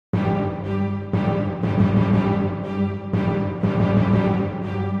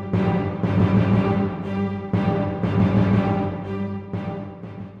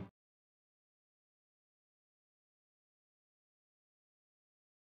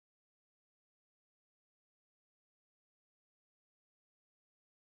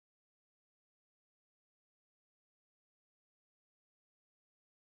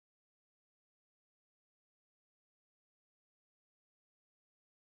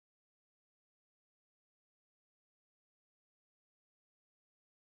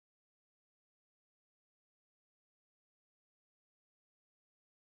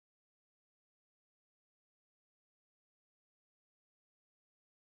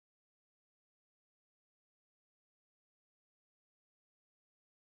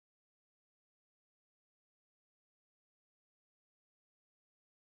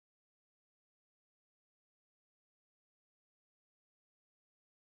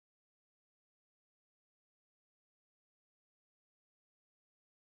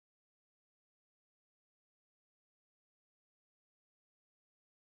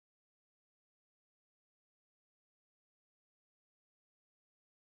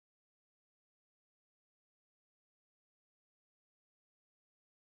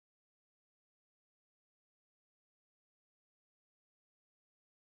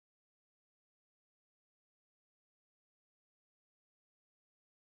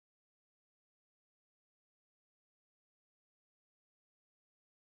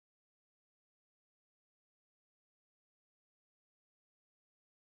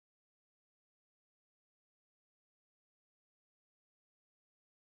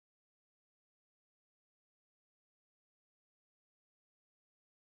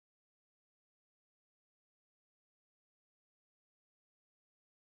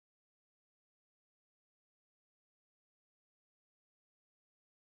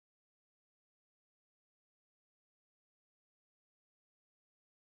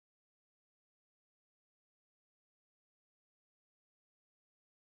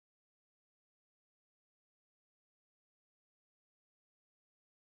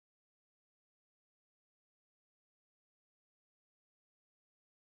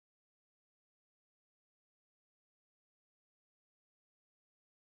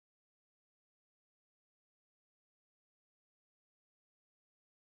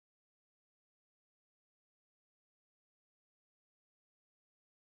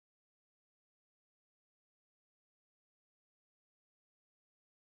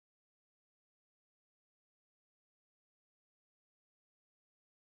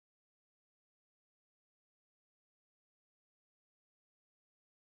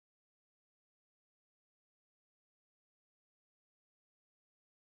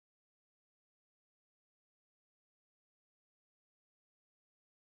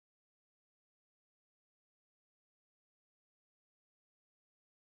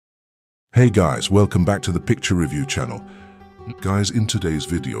Hey guys, welcome back to the Picture Review channel. Guys, in today's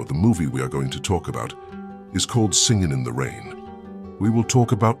video, the movie we are going to talk about is called Singin' in the Rain. We will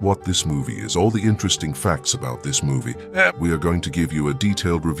talk about what this movie is, all the interesting facts about this movie. We are going to give you a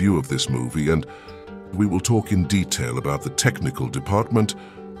detailed review of this movie, and we will talk in detail about the technical department,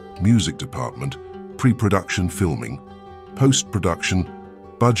 music department, pre-production filming, post-production,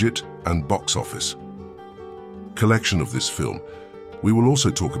 budget, and box office. Collection of this film. We will also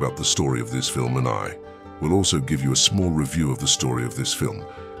talk about the story of this film, and I will also give you a small review of the story of this film.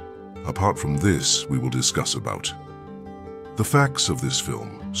 Apart from this, we will discuss about the facts of this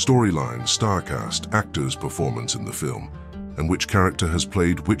film, storyline, star cast, actors' performance in the film, and which character has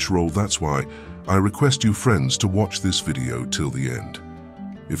played which role. That's why I request you friends to watch this video till the end.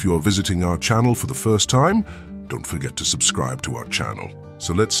 If you are visiting our channel for the first time, don't forget to subscribe to our channel.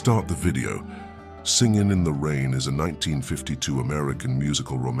 So let's start the video. Singin' in the Rain is a 1952 American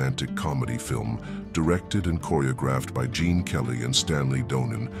musical romantic comedy film directed and choreographed by Jean Kelly and Stanley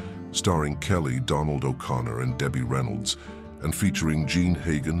Donen, starring Kelly, Donald O'Connor and Debbie Reynolds, and featuring Jean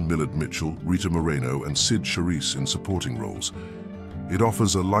Hagen, Millard Mitchell, Rita Moreno and Charisse in supporting roles. It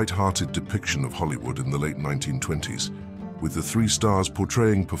offers a lighthearted depiction of Hollywood in the late 1920s, with the three stars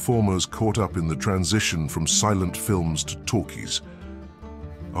portraying performers caught up in the transition from silent films to talkies.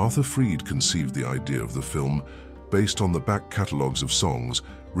 Arthur Freed conceived the idea of the film based on the back catalogues of songs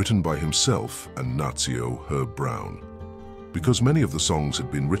written by himself and Nazio Herb Brown. Because many of the songs had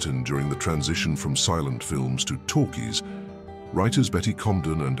been written during the transition from silent films to talkies, writers Betty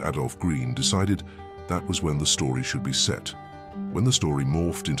Comden and Adolph Green decided that was when the story should be set. When the story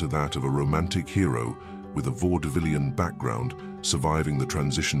morphed into that of a romantic hero with a vaudevillian background surviving the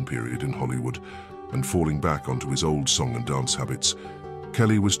transition period in Hollywood and falling back onto his old song and dance habits,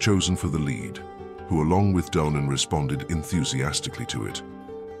 Kelly was chosen for the lead, who along with Donen responded enthusiastically to it.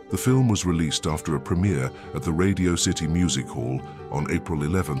 The film was released after a premiere at the Radio City Music Hall on April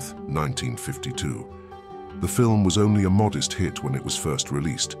 11, 1952. The film was only a modest hit when it was first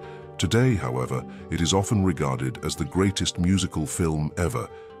released. Today, however, it is often regarded as the greatest musical film ever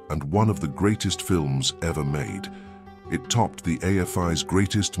and one of the greatest films ever made. It topped the AFI's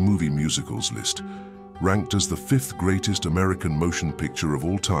Greatest Movie Musicals list, ranked as the 5th greatest American motion picture of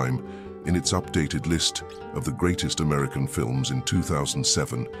all time in its updated list of the greatest American films in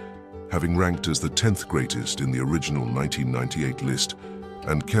 2007, having ranked as the 10th greatest in the original 1998 list,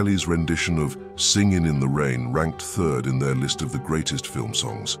 and Kelly's rendition of Singin' in the Rain ranked 3rd in their list of the greatest film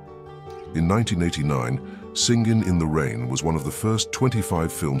songs. In 1989, Singin' in the Rain was one of the first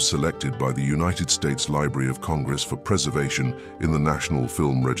 25 films selected by the United States Library of Congress for preservation in the National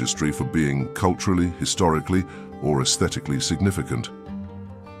Film Registry for being culturally, historically, or aesthetically significant.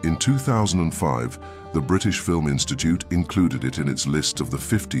 In 2005, the British Film Institute included it in its list of the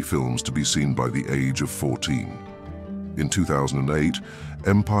 50 films to be seen by the age of 14. In 2008,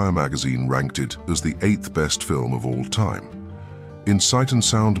 Empire magazine ranked it as the 8th best film of all time. In Sight and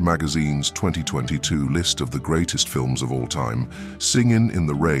Sound magazine's 2022 list of the greatest films of all time, Singin' in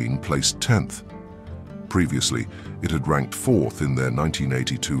the Rain placed 10th. Previously, it had ranked 4th in their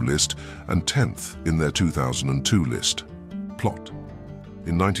 1982 list and 10th in their 2002 list. Plot.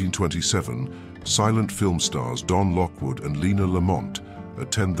 In 1927, silent film stars Don Lockwood and Lena Lamont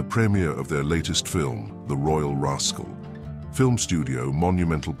attend the premiere of their latest film, The Royal Rascal. Film studio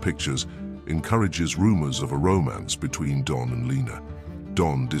Monumental Pictures encourages rumors of a romance between Don and Lena.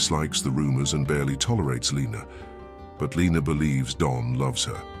 Don dislikes the rumors and barely tolerates Lena, but Lena believes Don loves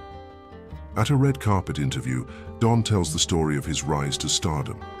her. At a red carpet interview, Don tells the story of his rise to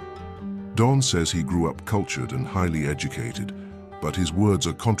stardom. Don says he grew up cultured and highly educated, but his words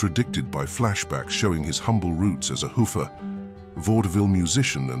are contradicted by flashbacks showing his humble roots as a hoofer, vaudeville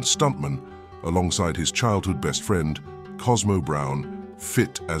musician and stuntman, alongside his childhood best friend, Cosmo Brown,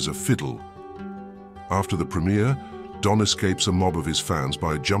 fit as a fiddle. After the premiere, Don escapes a mob of his fans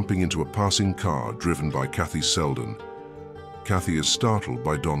by jumping into a passing car driven by Kathy Selden. Kathy is startled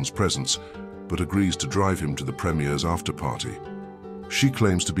by Don's presence, but agrees to drive him to the premiere's after-party. She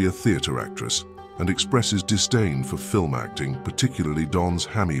claims to be a theater actress and expresses disdain for film acting, particularly Don's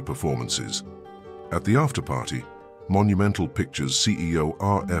hammy performances. At the after-party, Monumental Pictures CEO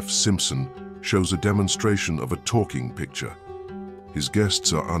R.F. Simpson shows a demonstration of a talking picture. His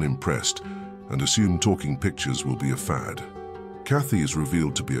guests are unimpressed and assume talking pictures will be a fad. Kathy is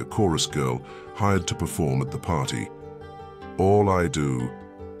revealed to be a chorus girl hired to perform at the party. All I do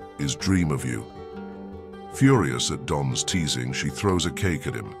is dream of you. Furious at Don's teasing, she throws a cake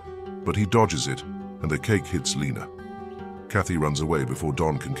at him, but he dodges it and the cake hits Lena. Kathy runs away before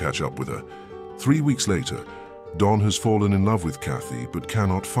Don can catch up with her. 3 weeks later, Don has fallen in love with Kathy but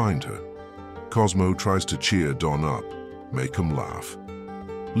cannot find her. Cosmo tries to cheer Don up, make him laugh.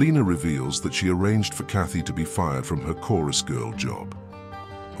 Lena reveals that she arranged for Kathy to be fired from her chorus girl job.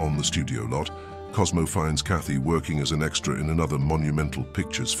 On the studio lot, Cosmo finds Kathy working as an extra in another Monumental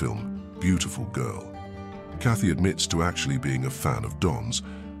Pictures film, Beautiful Girl. Kathy admits to actually being a fan of Don's,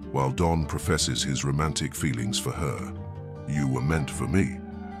 while Don professes his romantic feelings for her. "You were meant for me."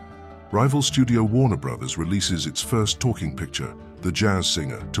 Rival studio Warner Brothers releases its first talking picture, The Jazz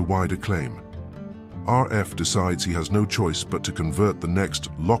Singer, to wide acclaim. RF decides he has no choice but to convert the next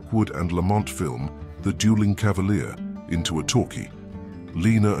Lockwood and Lamont film, The Dueling Cavalier, into a talkie.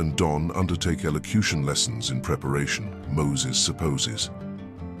 Lena and Don undertake elocution lessons in preparation, Moses supposes.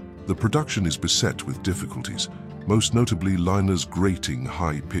 The production is beset with difficulties, most notably Lena's grating,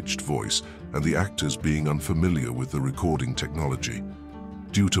 high-pitched voice and the actors being unfamiliar with the recording technology.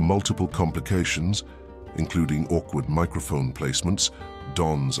 Due to multiple complications, including awkward microphone placements,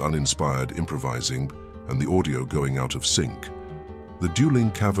 Don's uninspired improvising, and the audio going out of sync, The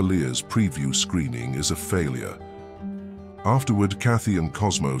Dueling Cavalier's preview screening is a failure. Afterward, Kathy and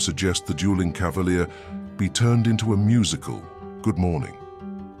Cosmo suggest The Dueling Cavalier be turned into a musical, Good Morning.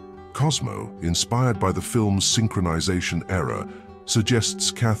 Cosmo, inspired by the film's synchronization error, suggests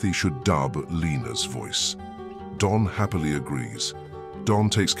Kathy should dub Lena's voice. Don happily agrees. Don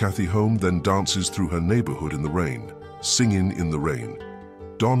takes Kathy home, then dances through her neighborhood in the rain, Singin in the Rain.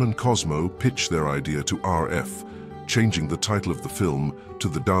 Don and Cosmo pitch their idea to RF, changing the title of the film to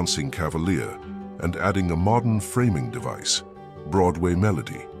The Dancing Cavalier and adding a modern framing device, Broadway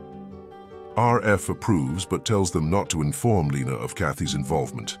Melody. RF approves but tells them not to inform Lena of Kathy's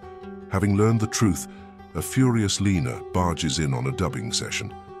involvement. Having learned the truth, a furious Lena barges in on a dubbing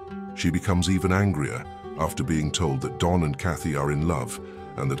session. She becomes even angrier after being told that Don and Kathy are in love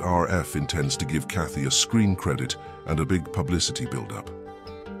and that RF intends to give Kathy a screen credit and a big publicity build-up.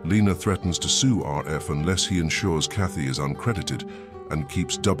 Lena threatens to sue RF unless he ensures Kathy is uncredited and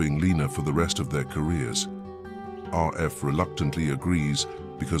keeps dubbing Lena for the rest of their careers. RF reluctantly agrees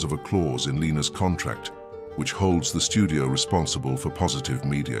because of a clause in Lena's contract, which holds the studio responsible for positive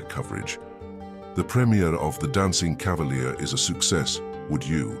media coverage. The premiere of The Dancing Cavalier is a success, would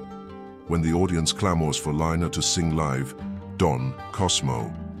you? When the audience clamors for Lena to sing live, Don,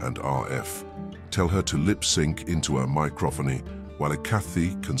 Cosmo, and RF tell her to lip-sync into a microphony, while a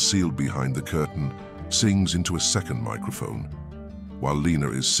Kathy, concealed behind the curtain, sings into a second microphone. While Lena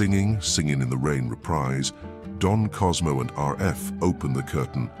is singing in the Rain reprise, Don, Cosmo, and RF open the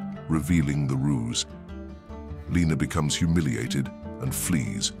curtain, revealing the ruse. Lena becomes humiliated and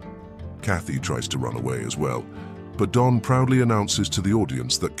flees. Kathy tries to run away as well, but Don proudly announces to the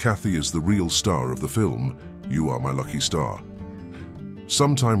audience that Kathy is the real star of the film, You Are My Lucky Star.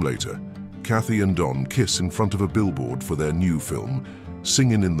 Sometime later, Kathy and Don kiss in front of a billboard for their new film,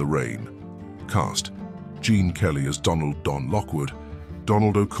 Singin in the Rain. Cast: Gene Kelly as Donald Don Lockwood,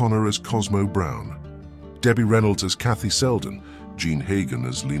 Donald O'Connor as Cosmo Brown, Debbie Reynolds as Kathy Selden, Jean Hagen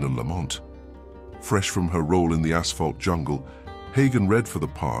as Lena Lamont. Fresh from her role in The Asphalt Jungle, Hagen read for the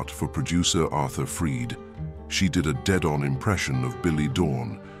part for producer Arthur Freed. She did a dead-on impression of Billy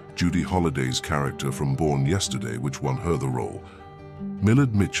Dawn, Judy Holliday's character from Born Yesterday, which won her the role.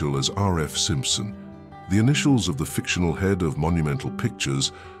 Millard Mitchell as R.F. Simpson. The initials of the fictional head of Monumental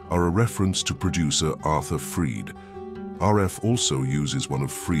Pictures are a reference to producer Arthur Freed. R.F. also uses one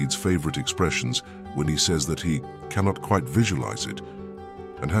of Freed's favorite expressions when he says that he cannot quite visualize it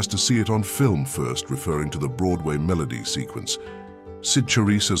and has to see it on film first, referring to the Broadway Melody sequence. Sid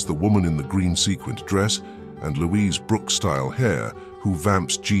Charisse as the woman in the green sequined dress, and Louise Brooks-style hair, who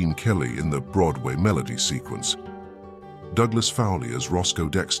vamps Gene Kelly in the Broadway Melody sequence. Douglas Fowley as Roscoe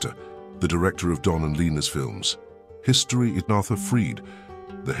Dexter, the director of Don and Lena's films. History in Arthur Freed,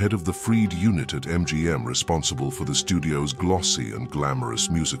 the head of the Freed unit at MGM responsible for the studio's glossy and glamorous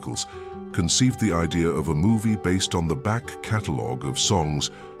musicals, conceived the idea of a movie based on the back catalogue of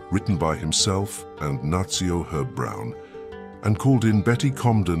songs written by himself and Nazio Herb Brown, and called in Betty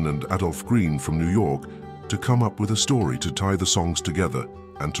Comden and Adolph Green from New York to come up with a story to tie the songs together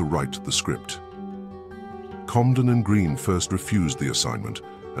and to write the script. Comden and Green first refused the assignment,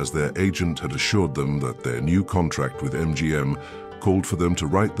 as their agent had assured them that their new contract with MGM called for them to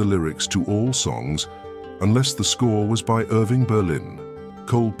write the lyrics to all songs unless the score was by Irving Berlin,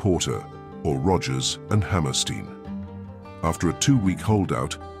 Cole Porter, or Rodgers and Hammerstein. After a 2-week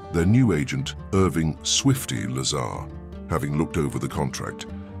holdout, their new agent, Irving "Swifty" Lazar, having looked over the contract,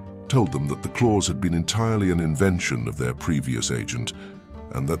 told them that the clause had been entirely an invention of their previous agent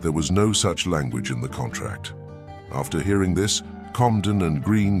and that there was no such language in the contract. After hearing this, Comden and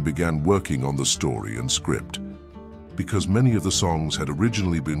Green began working on the story and script. because many of the songs had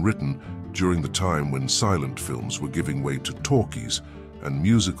originally been written during the time when silent films were giving way to talkies and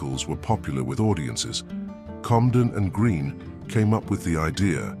musicals were popular with audiences. Comden and Green came up with the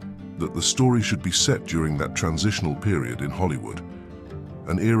idea that the story should be set during that transitional period in Hollywood,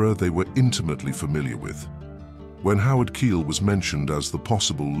 an era they were intimately familiar with. When Howard Keel was mentioned as the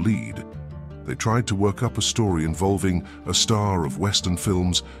possible lead, they tried to work up a story involving a star of Western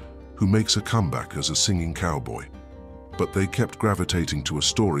films who makes a comeback as a singing cowboy. But they kept gravitating to a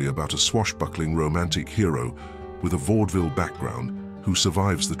story about a swashbuckling romantic hero with a vaudeville background who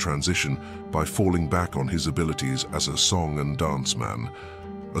survives the transition by falling back on his abilities as a song and dance man,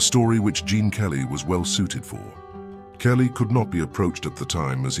 a story which Gene Kelly was well suited for. Kelly could not be approached at the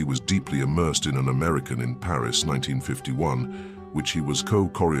time as he was deeply immersed in An American in Paris 1951, which he was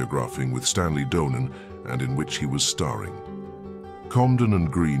co-choreographing with Stanley Donen and in which he was starring. Comden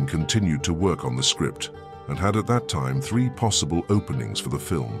and Green continued to work on the script and had at that time 3 possible openings for the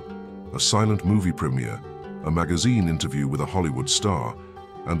film: a silent movie premiere, a magazine interview with a Hollywood star,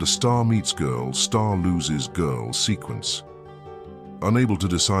 and a star meets girl, star loses girl sequence. Unable to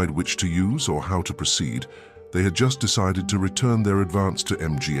decide which to use or how to proceed, they had just decided to return their advance to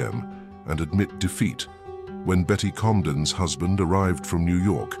MGM and admit defeat when Betty Comden's husband arrived from New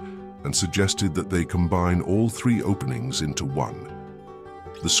York and suggested that they combine all 3 openings into one.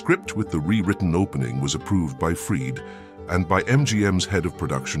 The script with the rewritten opening was approved by Freed and by MGM's head of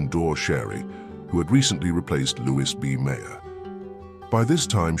production, Dor Sherry, who had recently replaced Louis B. Mayer. By this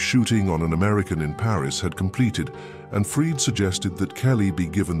time, shooting on An American in Paris had completed, and Freed suggested that Kelly be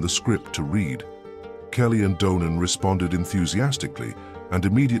given the script to read. Kelly and Donen responded enthusiastically and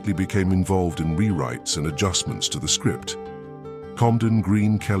immediately became involved in rewrites and adjustments to the script. Comden,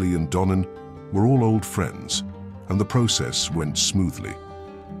 Green, Kelly, and Donen were all old friends, and the process went smoothly.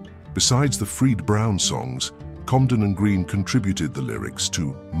 Besides the Freed Brown songs, Comden and Green contributed the lyrics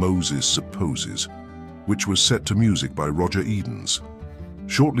to Moses Supposes, which was set to music by Roger Edens.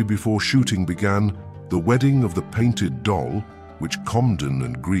 Shortly before shooting began, The Wedding of the Painted Doll, which Comden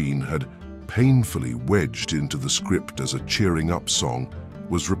and Green had painfully wedged into the script as a cheering-up song,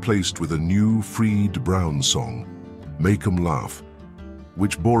 was replaced with a new Freed Brown song, Make 'Em Laugh,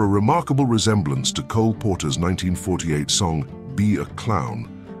 which bore a remarkable resemblance to Cole Porter's 1948 song Be a Clown.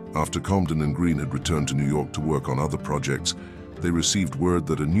 After Comden and Green had returned to New York to work on other projects, they received word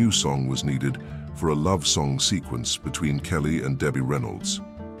that a new song was needed for a love song sequence between Kelly and Debbie Reynolds.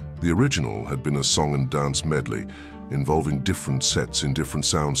 The original had been a song and dance medley involving different sets in different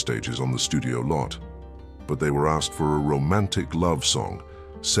sound stages on the studio lot, but they were asked for a romantic love song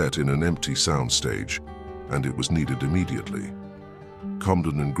set in an empty soundstage, and it was needed immediately.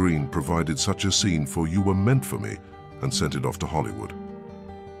 Comden and Green provided such a scene for You Were Meant for Me and sent it off to Hollywood.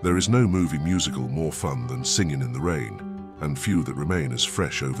 There is no movie musical more fun than Singin' in the Rain, and few that remain as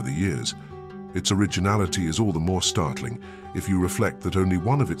fresh over the years. Its originality is all the more startling if you reflect that only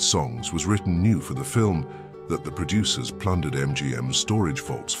one of its songs was written new for the film, that the producers plundered MGM's storage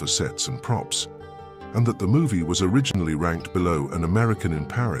vaults for sets and props, and that the movie was originally ranked below An American in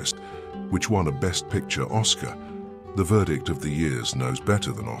Paris, which won a Best Picture Oscar. The verdict of the years knows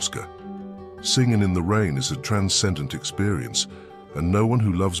better than Oscar. Singin' in the Rain is a transcendent experience, and no one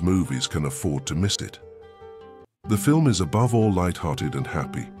who loves movies can afford to miss it. The film is above all lighthearted and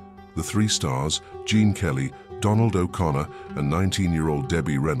happy. The 3 stars, Gene Kelly, Donald O'Connor, and 19-year-old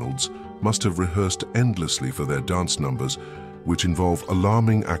Debbie Reynolds, must have rehearsed endlessly for their dance numbers, which involve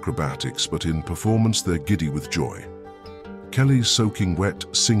alarming acrobatics, but in performance they're giddy with joy. Kelly's Soaking Wet,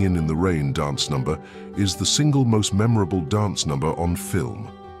 Singin' in the Rain dance number is the single most memorable dance number on film,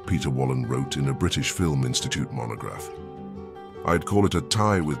 Peter Wallen wrote in a British Film Institute monograph. I'd call it a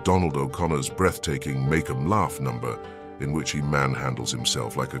tie with Donald O'Connor's breathtaking Make 'Em Laugh number, in which he manhandles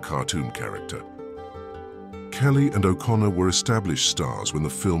himself like a cartoon character. Kelly and O'Connor were established stars when the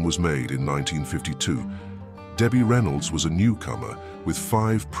film was made in 1952. Debbie Reynolds was a newcomer with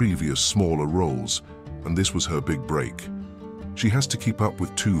 5 previous smaller roles, and this was her big break. She has to keep up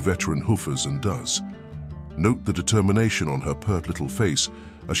with 2 veteran hoofers and does. Note the determination on her pert little face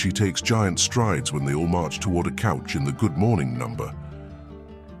as she takes giant strides when they all march toward a couch in the Good Morning number.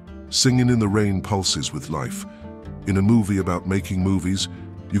 Singin' in the Rain pulses with life. In a movie about making movies,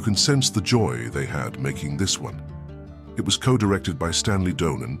 you can sense the joy they had making this one. It was co-directed by Stanley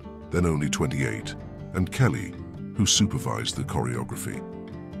Donen, then only 28, and Kelly, who supervised the choreography.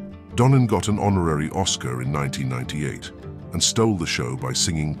 Donen got an honorary Oscar in 1998 and stole the show by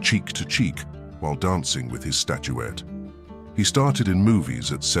singing Cheek to Cheek while dancing with his statuette. He started in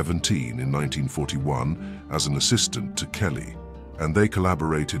movies at 17 in 1941 as an assistant to Kelly, and they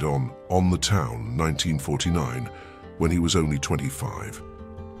collaborated on the Town 1949, when he was only 25.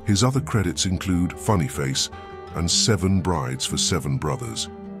 His other credits include Funny Face and 7 Brides for 7 Brothers.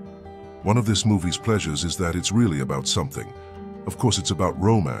 One of this movie's pleasures is that it's really about something. Of course, it's about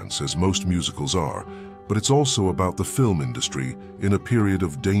romance, as most musicals are, but it's also about the film industry in a period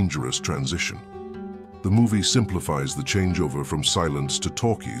of dangerous transition. The movie simplifies the changeover from silence to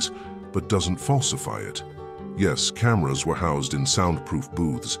talkies, but doesn't falsify it. Yes, cameras were housed in soundproof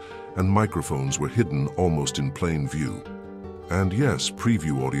booths, and microphones were hidden almost in plain view. And yes,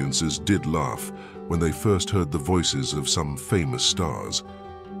 preview audiences did laugh when they first heard the voices of some famous stars.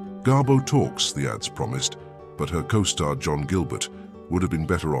 Garbo talks, the ads promised, but her co-star John Gilbert would have been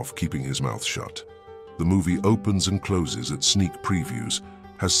better off keeping his mouth shut. The movie opens and closes at sneak previews,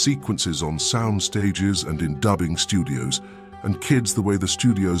 has sequences on sound stages and in dubbing studios, and kids the way the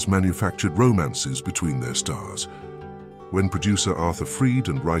studios manufactured romances between their stars. When producer Arthur Freed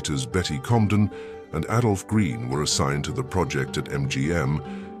and writers Betty Comden and Adolph Green were assigned to the project at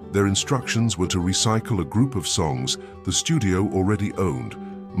MGM, their instructions were to recycle a group of songs the studio already owned,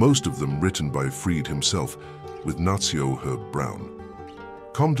 most of them written by Freed himself, with Nazio Herb Brown.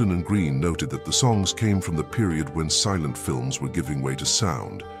 Comden and Green noted that the songs came from the period when silent films were giving way to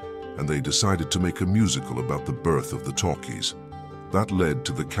sound, and they decided to make a musical about the birth of the talkies. That led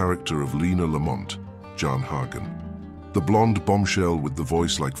to the character of Lena Lamont, Jean Hagen, the blonde bombshell with the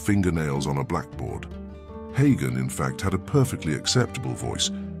voice like fingernails on a blackboard. Hagen, in fact, had a perfectly acceptable voice,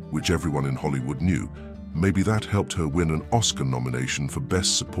 which everyone in Hollywood knew. Maybe that helped her win an Oscar nomination for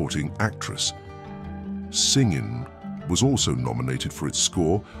Best Supporting Actress. Singin was also nominated for its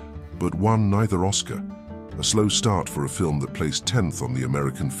score, but won neither Oscar. A slow start for a film that placed 10th on the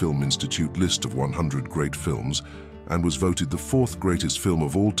American Film Institute list of 100 great films and was voted the 4th greatest film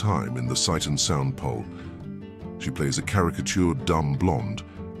of all time in the Sight and Sound poll. She plays a caricatured, dumb blonde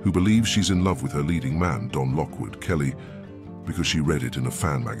who believes she's in love with her leading man, Don Lockwood Kelly, because she read it in a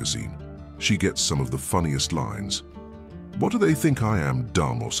fan magazine. She gets some of the funniest lines. "What do they think I am,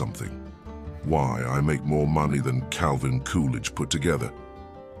 dumb or something? Why, I make more money than Calvin Coolidge put together."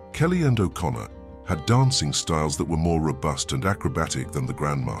 Kelly and O'Connor had dancing styles that were more robust and acrobatic than the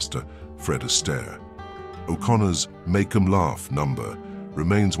Grandmaster, Fred Astaire. O'Connor's Make 'em Laugh number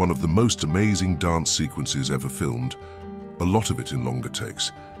remains one of the most amazing dance sequences ever filmed, a lot of it in longer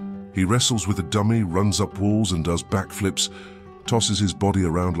takes. He wrestles with a dummy, runs up walls and does backflips, tosses his body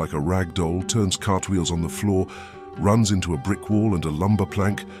around like a rag doll, turns cartwheels on the floor, runs into a brick wall and a lumber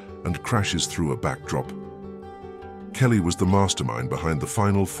plank, and crashes through a backdrop. Kelly was the mastermind behind the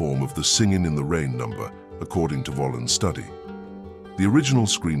final form of the Singin' in the Rain number, according to Vollen's study. The original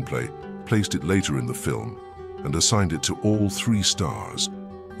screenplay placed it later in the film and assigned it to all 3 stars,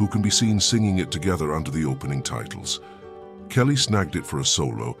 who can be seen singing it together under the opening titles. Kelly snagged it for a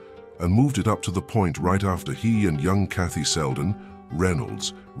solo and moved it up to the point right after he and young Kathy Selden,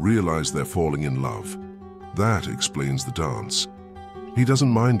 Reynolds, realized they're falling in love. That explains the dance. He doesn't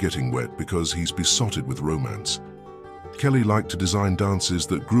mind getting wet because he's besotted with romance. Kelly liked to design dances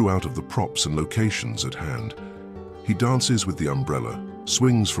that grew out of the props and locations at hand. He dances with the umbrella,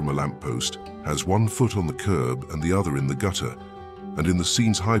 swings from a lamppost, has one foot on the curb and the other in the gutter, and in the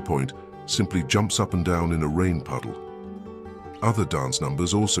scene's high point, simply jumps up and down in a rain puddle. Other dance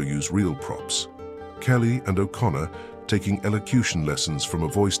numbers also use real props. Kelly and O'Connor, taking elocution lessons from a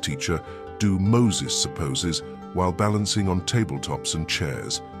voice teacher, do Moses supposes while balancing on tabletops and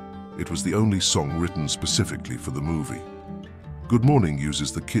chairs. It was the only song written specifically for the movie. Good Morning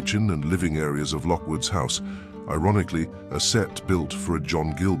uses the kitchen and living areas of Lockwood's house, ironically a set built for a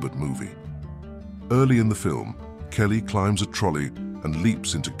John Gilbert movie. Early in the film, Kelly climbs a trolley and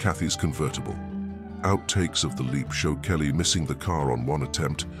leaps into Kathy's convertible. Outtakes of the leap show Kelly missing the car on one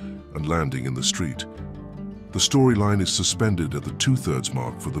attempt and landing in the street. The storyline is suspended at the 2/3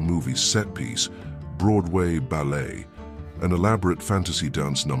 mark for the movie's set piece, Broadway Ballet, an elaborate fantasy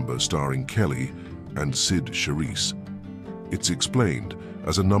dance number starring Kelly and Sid Charisse. It's explained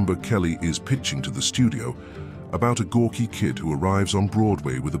as a number Kelly is pitching to the studio about a gawky kid who arrives on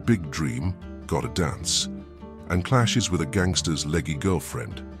Broadway with a big dream, gotta dance, and clashes with a gangster's leggy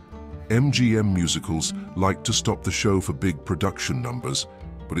girlfriend. MGM musicals like to stop the show for big production numbers,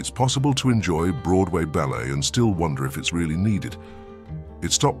 but it's possible to enjoy Broadway ballet and still wonder if it's really needed.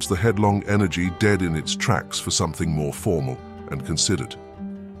 It stops the headlong energy dead in its tracks for something more formal and considered.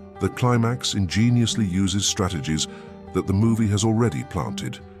 The climax ingeniously uses strategies that the movie has already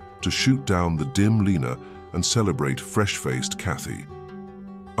planted to shoot down the dim Lena and celebrate fresh-faced Kathy.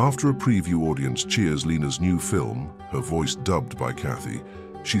 After a preview audience cheers Lena's new film, her voice dubbed by Kathy,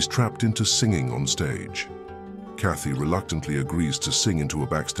 she's trapped into singing on stage. Kathy reluctantly agrees to sing into a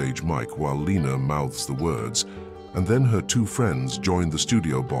backstage mic while Lena mouths the words, And then her two friends join the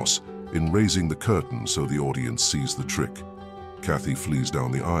studio boss in raising the curtain so the audience sees the trick. Kathy flees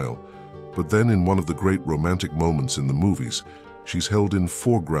down the aisle, but then in one of the great romantic moments in the movies, she's held in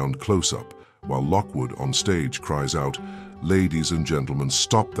foreground close-up, while Lockwood on stage cries out, "Ladies and gentlemen,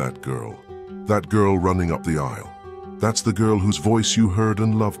 stop that girl. That girl running up the aisle. That's the girl whose voice you heard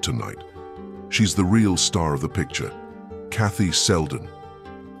and loved tonight. She's the real star of the picture, Kathy Selden."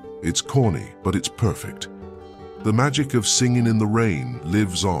 It's corny, but it's perfect. The magic of Singin' in the Rain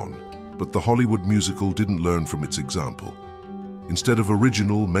lives on, but the Hollywood musical didn't learn from its example. Instead of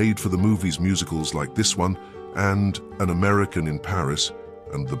original, made-for-the-movies musicals like this one, and An American in Paris,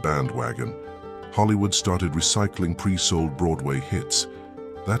 and The Bandwagon, Hollywood started recycling pre-sold Broadway hits.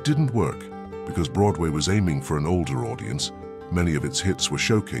 That didn't work, because Broadway was aiming for an older audience. Many of its hits were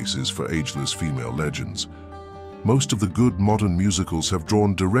showcases for ageless female legends. Most of the good modern musicals have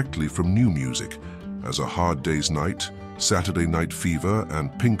drawn directly from new music, as A Hard Day's Night, Saturday Night Fever,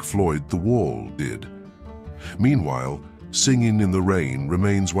 and Pink Floyd The Wall did. Meanwhile, Singin' in the Rain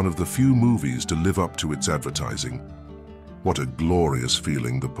remains one of the few movies to live up to its advertising. What a glorious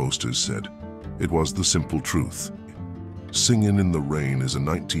feeling, the posters said. It was the simple truth. Singin' in the Rain is a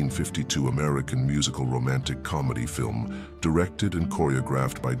 1952 American musical romantic comedy film directed and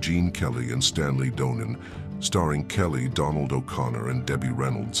choreographed by Gene Kelly and Stanley Donen, starring Kelly, Donald O'Connor, and Debbie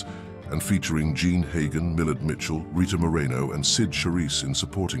Reynolds, and featuring Jean Hagen, Millard Mitchell, Rita Moreno, and Charisse in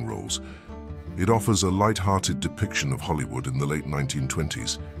supporting roles. It offers a lighthearted depiction of Hollywood in the late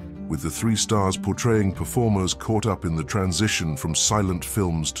 1920s, with the three stars portraying performers caught up in the transition from silent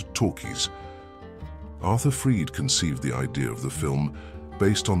films to talkies. Arthur Freed conceived the idea of the film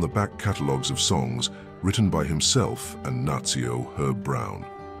based on the back catalogues of songs written by himself and Nazio Herb Brown.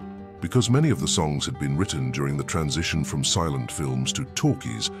 Because many of the songs had been written during the transition from silent films to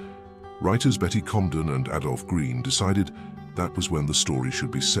talkies, writers Betty Comden and Adolph Green decided that was when the story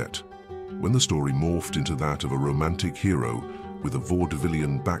should be set. When the story morphed into that of a romantic hero with a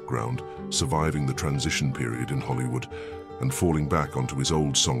vaudevillian background surviving the transition period in Hollywood and falling back onto his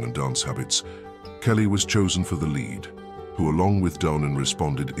old song and dance habits, Kelly was chosen for the lead, who along with Donen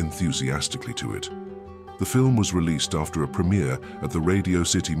responded enthusiastically to it. The film was released after a premiere at the Radio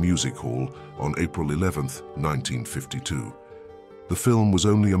City Music Hall on April 11, 1952. The film was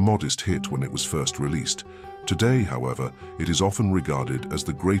only a modest hit when it was first released. Today, however, it is often regarded as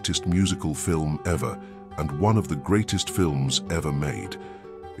the greatest musical film ever and one of the greatest films ever made.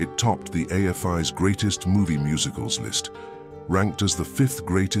 It topped the AFI's Greatest Movie Musicals list, ranked as the 5th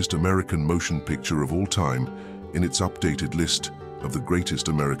greatest American motion picture of all time in its updated list of the greatest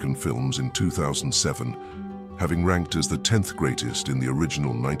American films in 2007, having ranked as the 10th greatest in the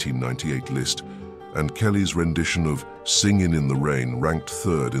original 1998 list, and Kelly's rendition of Singin' in the Rain ranked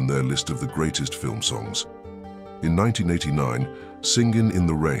 3rd in their list of the greatest film songs. In 1989, Singin' in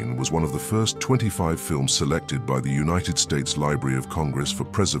the Rain was one of the first 25 films selected by the United States Library of Congress for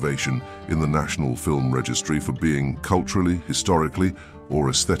preservation in the National Film Registry for being culturally, historically, or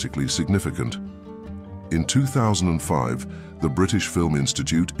aesthetically significant. In 2005, the British Film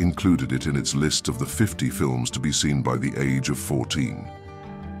Institute included it in its list of the 50 films to be seen by the age of 14.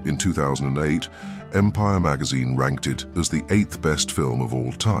 In 2008, Empire magazine ranked it as the 8th best film of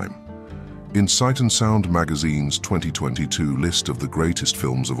all time. In Sight and Sound magazine's 2022 list of the greatest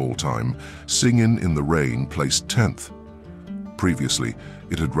films of all time, Singin' in the Rain placed 10th. Previously,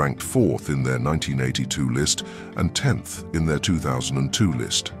 it had ranked 4th in their 1982 list and 10th in their 2002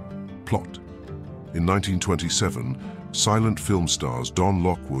 list. Plot. In 1927, silent film stars Don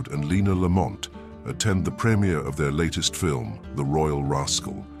Lockwood and Lena Lamont attend the premiere of their latest film, The Royal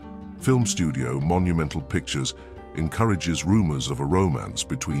Rascal. Film studio Monumental Pictures encourages rumors of a romance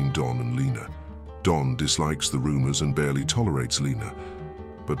between Don and Lena. Don dislikes the rumors and barely tolerates Lena,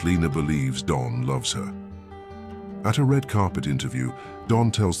 but Lena believes Don loves her. At a red carpet interview,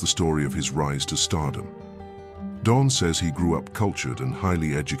 Don tells the story of his rise to stardom. Don says he grew up cultured and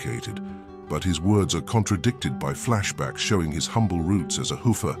highly educated, but his words are contradicted by flashbacks showing his humble roots as a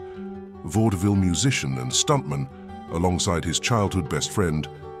hoofer, vaudeville musician and stuntman, alongside his childhood best friend,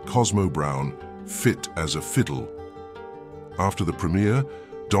 Cosmo Brown, fit as a fiddle. After the premiere,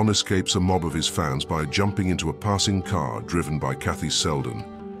 Don escapes a mob of his fans by jumping into a passing car driven by Kathy Selden.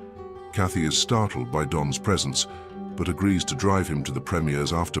 Kathy is startled by Don's presence, but agrees to drive him to the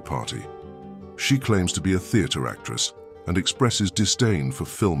premiere's after-party. She claims to be a theater actress and expresses disdain for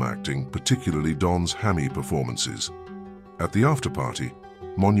film acting, particularly Don's hammy performances. At the after-party,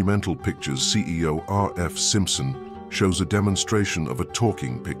 Monumental Pictures CEO R.F. Simpson shows a demonstration of a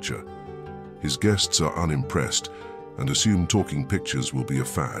talking picture. His guests are unimpressed and assume talking pictures will be a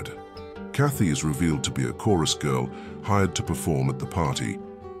fad. Kathy is revealed to be a chorus girl hired to perform at the party.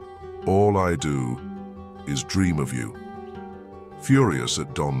 All I do is dream of you. Furious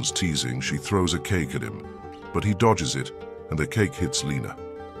at Don's teasing, she throws a cake at him, but he dodges it and the cake hits Lena.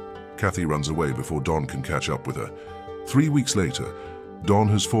 Kathy runs away before Don can catch up with her. 3 weeks later, Don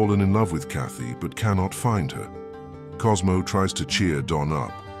has fallen in love with Kathy but cannot find her. Cosmo tries to cheer Don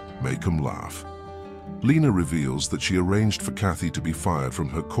up, make him laugh. Lena reveals that she arranged for Kathy to be fired from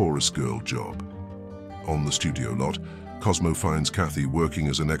her chorus girl job. On the studio lot, Cosmo finds Kathy working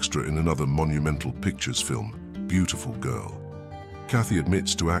as an extra in another Monumental Pictures film, Beautiful Girl. Kathy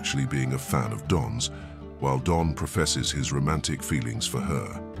admits to actually being a fan of Don's, while Don professes his romantic feelings for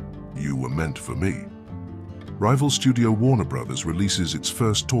her. You were meant for me. Rival studio Warner Brothers releases its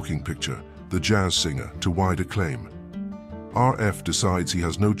first talking picture, The Jazz Singer, to wide acclaim. RF decides he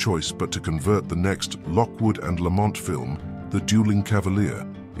has no choice but to convert the next Lockwood and Lamont film, The Dueling Cavalier,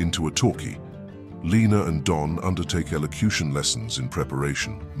 into a talkie. Lena and Don undertake elocution lessons in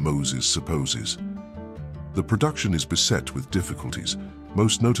preparation, Moses supposes. The production is beset with difficulties,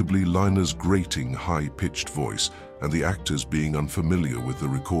 most notably Lena's grating, high-pitched voice and the actors being unfamiliar with the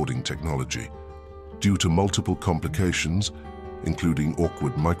recording technology. Due to multiple complications, including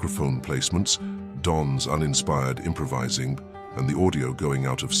awkward microphone placements, Don's uninspired improvising, and the audio going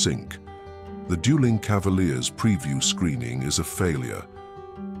out of sync, The Dueling Cavalier's preview screening is a failure.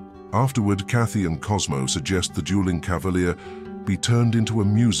 Afterward, Kathy and Cosmo suggest The Dueling Cavalier be turned into a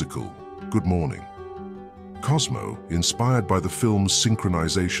musical, Good Morning. Cosmo, inspired by the film's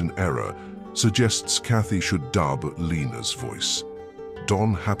synchronization error, suggests Kathy should dub Lena's voice.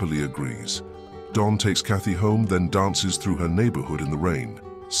 Don happily agrees. Don takes Kathy home, then dances through her neighborhood in the rain,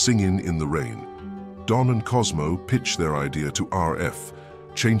 Singin in the Rain. Don and Cosmo pitch their idea to RF,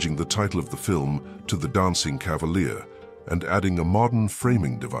 changing the title of the film to The Dancing Cavalier and adding a modern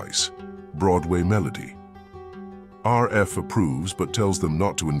framing device, Broadway Melody. RF approves but tells them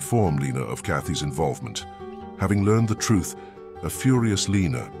not to inform Lena of Kathy's involvement. Having learned the truth, a furious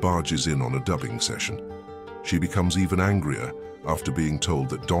Lena barges in on a dubbing session. She becomes even angrier after being told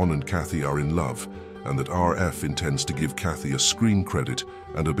that Don and Kathy are in love and that RF intends to give Kathy a screen credit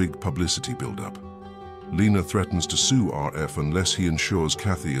and a big publicity build-up. Lena threatens to sue RF unless he ensures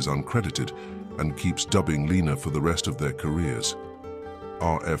Kathy is uncredited and keeps dubbing Lena for the rest of their careers.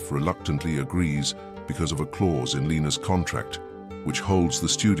 RF reluctantly agrees because of a clause in Lena's contract, which holds the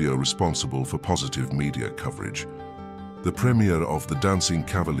studio responsible for positive media coverage. The premiere of The Dancing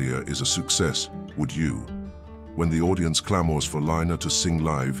Cavalier is a success, would you? When the audience clamors for Lena to sing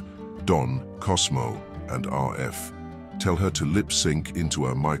live, Don, Cosmo, and RF tell her to lip-sync into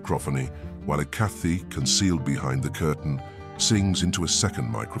a microphony, while a Kathy, concealed behind the curtain, sings into a second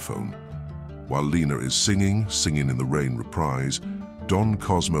microphone. While Lena is singing in the Rain reprise, Don,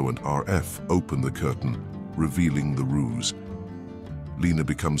 Cosmo, and RF open the curtain, revealing the ruse. Lena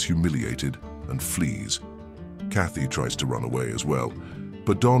becomes humiliated and flees. Kathy tries to run away as well,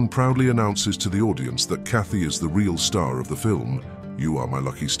 but Don proudly announces to the audience that Kathy is the real star of the film, You Are My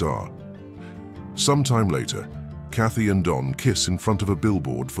Lucky Star. Sometime later, Kathy and Don kiss in front of a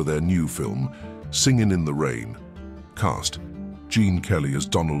billboard for their new film, Singin in the Rain. Cast: Gene Kelly as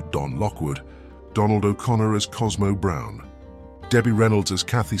Donald Don Lockwood, Donald O'Connor as Cosmo Brown, Debbie Reynolds as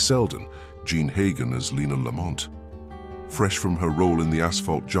Kathy Selden, Jean Hagen as Lena Lamont. Fresh from her role in The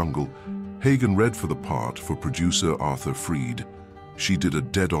Asphalt Jungle, Hagen read for the part for producer Arthur Freed. She did a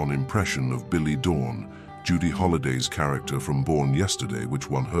dead-on impression of Billy Dawn, Judy Holliday's character from Born Yesterday, which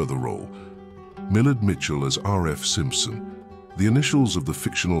won her the role. Millard Mitchell as R.F. Simpson. The initials of the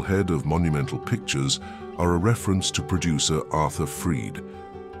fictional head of Monumental Pictures are a reference to producer Arthur Freed.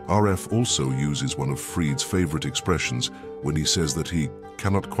 R.F. also uses one of Freed's favorite expressions when he says that he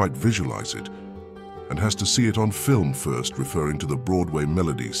cannot quite visualize it and has to see it on film first, referring to the Broadway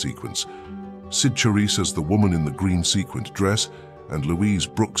Melody sequence. Sid Charisse as the woman in the green sequined dress, and Louise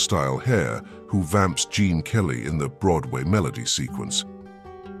Brooks-style hair, who vamps Gene Kelly in the Broadway Melody sequence.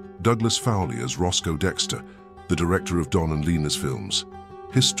 Douglas Fowley as Roscoe Dexter, the director of Don and Lena's films.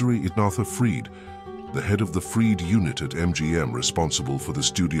 History in Arthur Freed, the head of the Freed unit at MGM responsible for the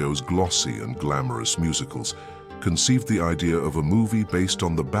studio's glossy and glamorous musicals, conceived the idea of a movie based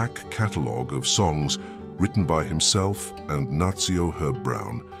on the back catalogue of songs written by himself and Nazio Herb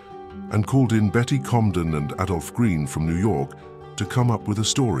Brown, and called in Betty Comden and Adolph Green from New York to come up with a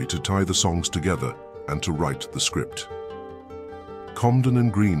story to tie the songs together and to write the script. Comden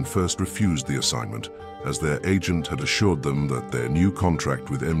and Green first refused the assignment, as their agent had assured them that their new contract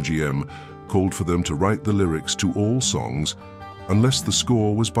with MGM called for them to write the lyrics to all songs unless the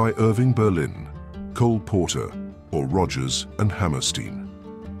score was by Irving Berlin, Cole Porter, or Rodgers and Hammerstein.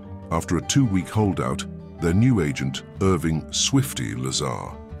 After a 2-week holdout, their new agent, Irving "Swifty"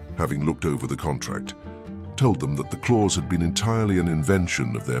 Lazar, having looked over the contract, told them that the clause had been entirely an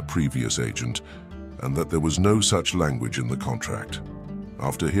invention of their previous agent and that there was no such language in the contract.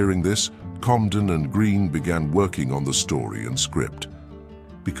 After hearing this, Comden and Green began working on the story and script.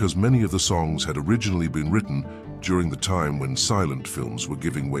 Because many of the songs had originally been written during the time when silent films were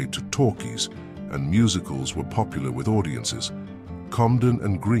giving way to talkies and musicals were popular with audiences, Comden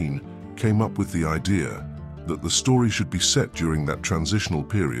and Green came up with the idea that the story should be set during that transitional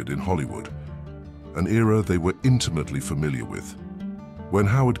period in Hollywood, an era they were intimately familiar with. When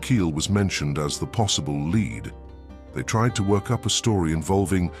Howard Keel was mentioned as the possible lead, they tried to work up a story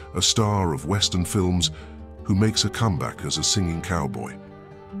involving a star of Western films who makes a comeback as a singing cowboy.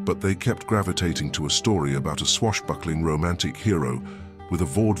 But they kept gravitating to a story about a swashbuckling romantic hero with a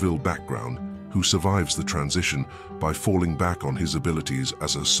vaudeville background who survives the transition by falling back on his abilities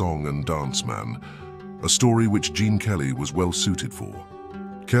as a song and dance man, a story which Gene Kelly was well suited for.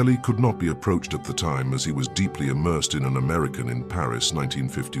 Kelly could not be approached at the time as he was deeply immersed in An American in Paris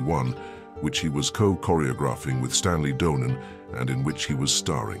 1951, which he was co-choreographing with Stanley Donen and in which he was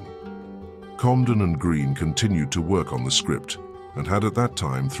starring. Comden and Green continued to work on the script and had at that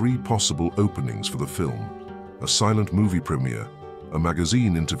time 3 possible openings for the film: a silent movie premiere, a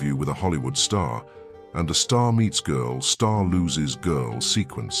magazine interview with a Hollywood star, and a star meets girl, star loses girl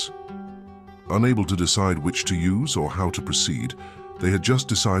sequence. Unable to decide which to use or how to proceed, they had just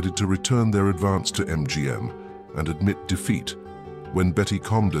decided to return their advance to MGM and admit defeat when Betty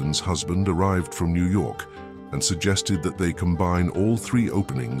Comden's husband arrived from New York and suggested that they combine all 3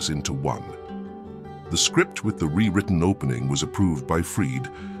 openings into one. The script with the rewritten opening was approved by Freed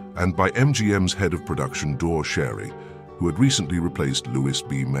and by MGM's head of production, Dor Sherry, who had recently replaced Louis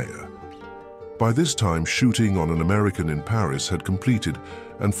B. Mayer. By this time, shooting on An American in Paris had completed,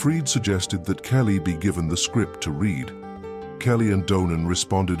 and Freed suggested that Kelly be given the script to read. Kelly and Donen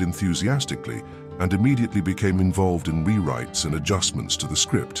responded enthusiastically and immediately became involved in rewrites and adjustments to the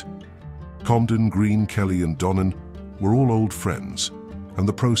script. Comden, Green, Kelly, and Donen were all old friends, and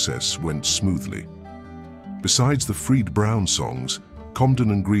the process went smoothly. Besides the Freed Brown songs,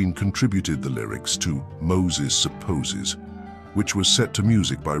 Comden and Green contributed the lyrics to Moses Supposes, which was set to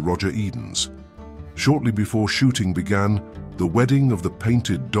music by Roger Edens. Shortly before shooting began, The Wedding of the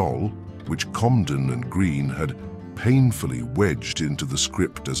Painted Doll, which Comden and Green had painfully wedged into the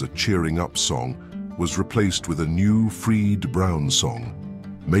script as a cheering-up song, was replaced with a new Freed Brown song,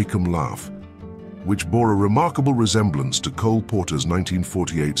 Make 'Em Laugh, which bore a remarkable resemblance to Cole Porter's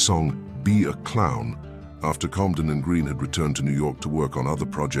 1948 song Be a Clown. After Comden and Green had returned to New York to work on other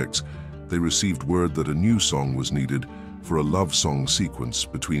projects, they received word that a new song was needed for a love song sequence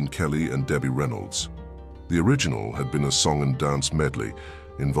between Kelly and Debbie Reynolds. The original had been a song and dance medley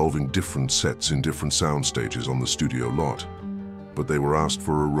involving different sets in different sound stages on the studio lot, but they were asked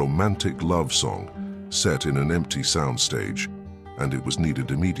for a romantic love song set in an empty soundstage, and it was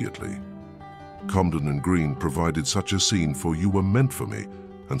needed immediately. Comden and Green provided such a scene for You Were Meant for Me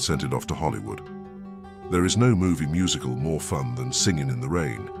and sent it off to Hollywood. There is no movie musical more fun than Singin' in the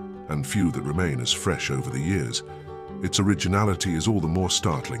Rain, and few that remain as fresh over the years. Its originality is all the more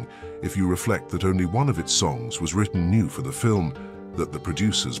startling if you reflect that only one of its songs was written new for the film, that the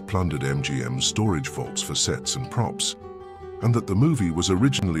producers plundered MGM's storage vaults for sets and props, and that the movie was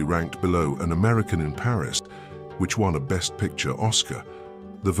originally ranked below An American in Paris, which won a Best Picture Oscar.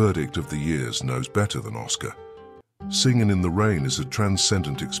 The verdict of the years knows better than Oscar. Singin' in the Rain is a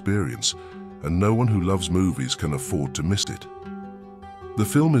transcendent experience, and no one who loves movies can afford to miss it. The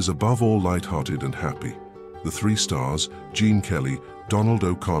film is above all lighthearted and happy. The 3 stars, Gene Kelly, Donald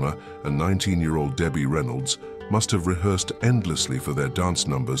O'Connor, and 19-year-old Debbie Reynolds, must have rehearsed endlessly for their dance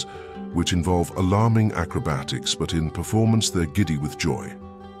numbers, which involve alarming acrobatics, but in performance they're giddy with joy.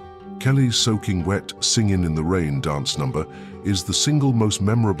 Kelly's Soaking Wet, Singin' in the Rain dance number is the single most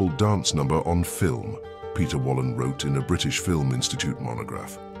memorable dance number on film, Peter Wallen wrote in a British Film Institute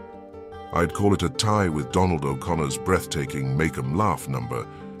monograph. I'd call it a tie with Donald O'Connor's breathtaking Make 'Em Laugh number,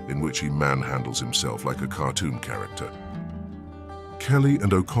 in which he manhandles himself like a cartoon character. Kelly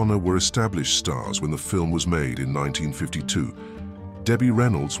and O'Connor were established stars when the film was made in 1952. Debbie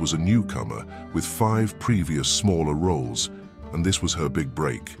Reynolds was a newcomer with 5 previous smaller roles, and this was her big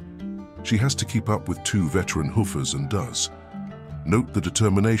break. She has to keep up with 2 veteran hoofers and does. Note the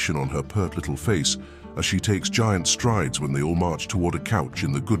determination on her pert little face as she takes giant strides when they all march toward a couch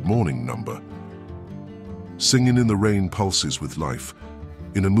in the Good Morning number. Singin' in the Rain pulses with life.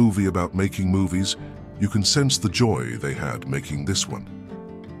 In a movie about making movies, you can sense the joy they had making this one.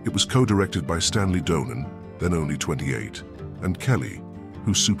 It was co-directed by Stanley Donen, then only 28, and Kelly,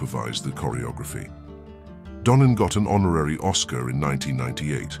 who supervised the choreography. Donen got an honorary Oscar in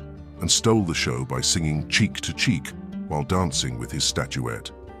 1998 and stole the show by singing Cheek to Cheek while dancing with his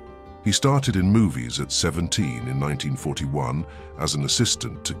statuette. He started in movies at 17 in 1941 as an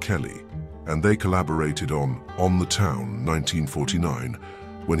assistant to Kelly, and they collaborated on the Town 1949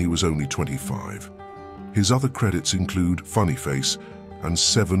 when he was only 25. His other credits include Funny Face and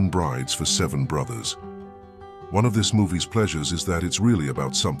 7 Brides for 7 Brothers. One of this movie's pleasures is that it's really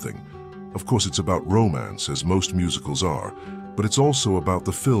about something. Of course, it's about romance, as most musicals are, but it's also about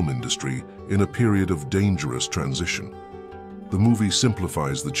the film industry in a period of dangerous transition. The movie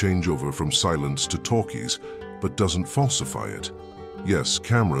simplifies the changeover from silence to talkies, but doesn't falsify it. Yes,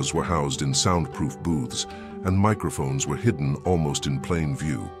 cameras were housed in soundproof booths, and microphones were hidden almost in plain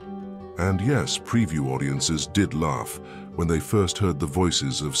view. And yes, preview audiences did laugh when they first heard the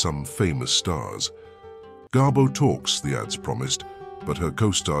voices of some famous stars. Garbo talks, the ads promised, but her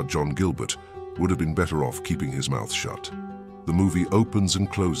co-star John Gilbert would have been better off keeping his mouth shut. The movie opens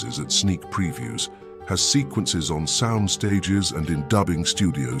and closes at sneak previews, has sequences on sound stages and in dubbing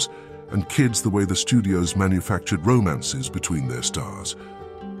studios, and kids the way the studios manufactured romances between their stars.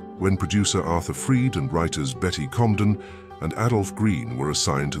 When producer Arthur Freed and writers Betty Comden and Adolph Green were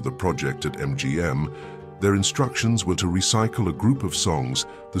assigned to the project at MGM, their instructions were to recycle a group of songs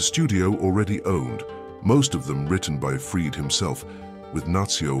the studio already owned, most of them written by Freed himself, with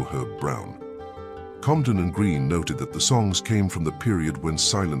Nazio Herb Brown. Comden and Green noted that the songs came from the period when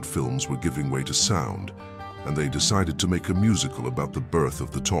silent films were giving way to sound, and they decided to make a musical about the birth of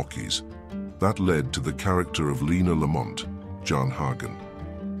the talkies. That led to the character of Lena Lamont, Jean Hagen,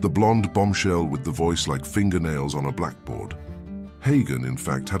 the blonde bombshell with the voice like fingernails on a blackboard. Hagen, in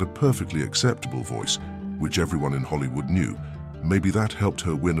fact, had a perfectly acceptable voice, which everyone in Hollywood knew. Maybe that helped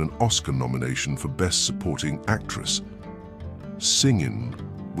her win an Oscar nomination for Best Supporting Actress. Singin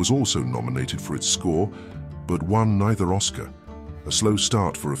was also nominated for its score, but won neither Oscar. A slow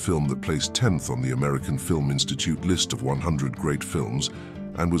start for a film that placed 10th on the American Film Institute list of 100 great films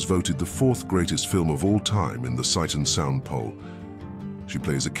and was voted the 4th greatest film of all time in the Sight and Sound poll. She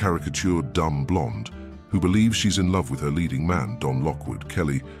plays a caricatured dumb blonde who believes she's in love with her leading man, Don Lockwood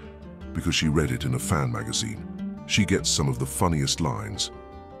Kelly, because she read it in a fan magazine. She gets some of the funniest lines.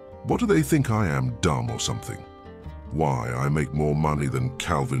 "What do they think I am, dumb or something? Why, I make more money than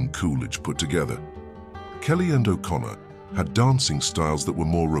Calvin Coolidge put together." Kelly and O'Connor had dancing styles that were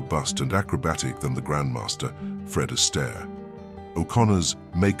more robust and acrobatic than the grandmaster, Fred Astaire. O'Connor's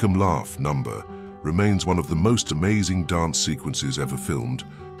Make 'em Laugh number remains one of the most amazing dance sequences ever filmed,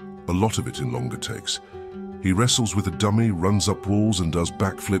 a lot of it in longer takes. He wrestles with a dummy, runs up walls and does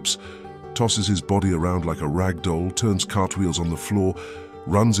backflips, tosses his body around like a rag doll, turns cartwheels on the floor,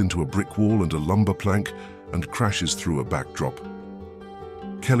 runs into a brick wall and a lumber plank, and crashes through a backdrop.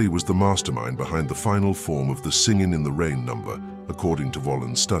 Kelly was the mastermind behind the final form of the Singin' in the Rain number, according to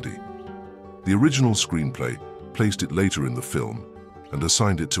Vollen's study. The original screenplay placed it later in the film and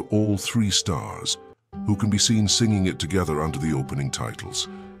assigned it to all 3 stars, who can be seen singing it together under the opening titles.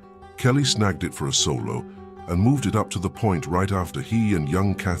 Kelly snagged it for a solo and moved it up to the point right after he and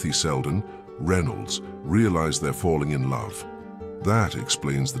young Kathy Selden, Reynolds, realized they're falling in love. That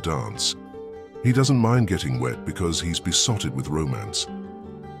explains the dance. He doesn't mind getting wet because he's besotted with romance.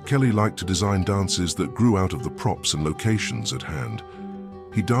 Kelly liked to design dances that grew out of the props and locations at hand.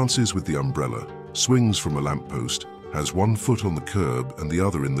 He dances with the umbrella, swings from a lamppost, has one foot on the curb and the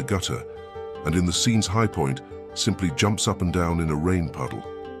other in the gutter, and in the scene's high point, simply jumps up and down in a rain puddle.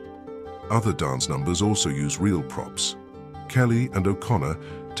 Other dance numbers also use real props. Kelly and O'Connor,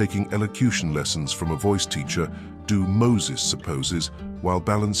 taking elocution lessons from a voice teacher, do Moses poses while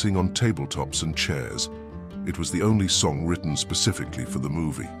balancing on tabletops and chairs. It was the only song written specifically for the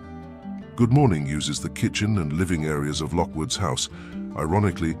movie. Good Morning uses the kitchen and living areas of Lockwood's house,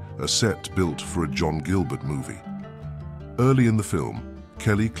 ironically a set built for a John Gilbert movie. Early in the film,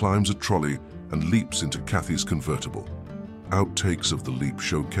 Kelly climbs a trolley and leaps into Kathy's convertible. Outtakes of the leap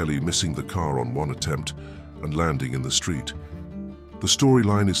show Kelly missing the car on one attempt and landing in the street. The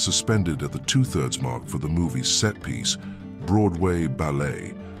storyline is suspended at the 2/3 mark for the movie's set piece, Broadway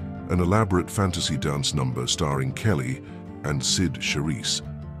Ballet, an elaborate fantasy dance number starring Kelly and Sid Charisse.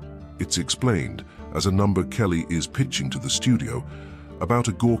 It's explained as a number Kelly is pitching to the studio about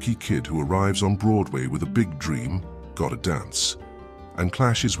a gawky kid who arrives on Broadway with a big dream, gotta dance, and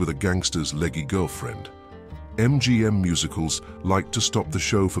clashes with a gangster's leggy girlfriend. MGM musicals like to stop the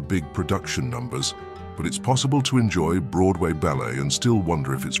show for big production numbers, but it's possible to enjoy Broadway ballet and still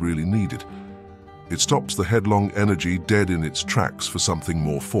wonder if it's really needed. It stops the headlong energy dead in its tracks for something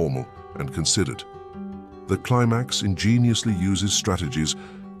more formal and considered. The climax ingeniously uses strategies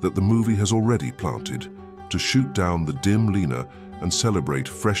that the movie has already planted to shoot down the dim Lena and celebrate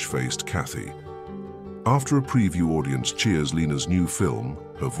fresh-faced Kathy. After a preview audience cheers Lena's new film,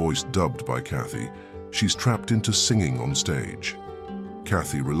 her voice dubbed by Kathy, she's trapped into singing on stage.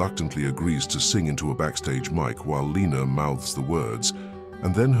 Kathy reluctantly agrees to sing into a backstage mic while Lena mouths the words,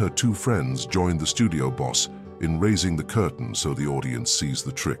 and then her two friends join the studio boss in raising the curtain so the audience sees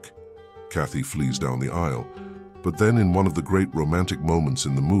the trick. Kathy flees down the aisle, but then in one of the great romantic moments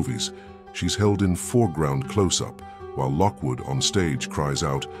in the movies, she's held in foreground close-up while Lockwood on stage cries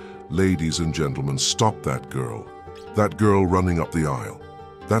out, "Ladies and gentlemen, stop that girl. That girl running up the aisle.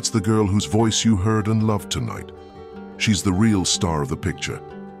 That's the girl whose voice you heard and loved tonight. She's the real star of the picture,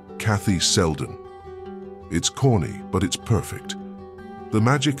 Kathy Selden." It's corny, but it's perfect. The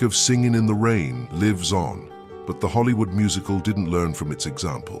magic of Singin' in the Rain lives on, but the Hollywood musical didn't learn from its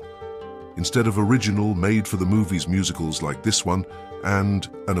example. Instead of original, made-for-the-movies musicals like this one, and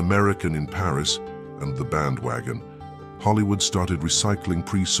An American in Paris, and The Bandwagon, Hollywood started recycling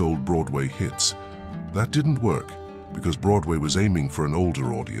pre-sold Broadway hits. That didn't work, because Broadway was aiming for an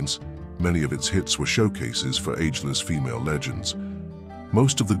older audience. Many of its hits were showcases for ageless female legends.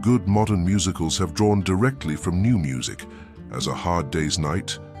 Most of the good modern musicals have drawn directly from new music, as A Hard Day's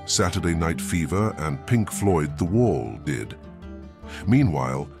Night, Saturday Night Fever, and Pink Floyd The Wall did.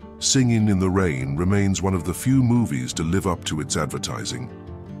 Meanwhile, Singin' in the Rain remains one of the few movies to live up to its advertising.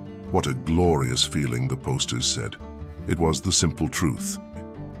 What a glorious feeling, the posters said. It was the simple truth.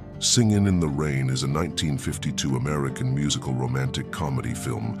 Singin' in the Rain is a 1952 American musical romantic comedy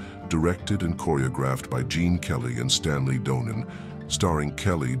film directed and choreographed by Gene Kelly and Stanley Donen, starring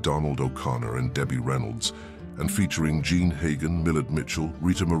Kelly, Donald O'Connor, and Debbie Reynolds, and featuring Jean Hagen, Millard Mitchell,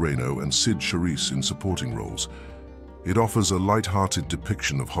 Rita Moreno, and Charisse in supporting roles. It offers a lighthearted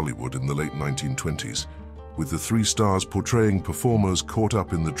depiction of Hollywood in the late 1920s, with the three stars portraying performers caught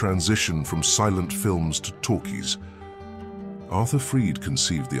up in the transition from silent films to talkies. Arthur Freed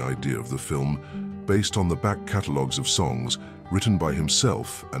conceived the idea of the film based on the back catalogues of songs written by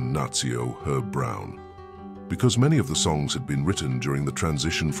himself and Nazio Herb Brown. Because many of the songs had been written during the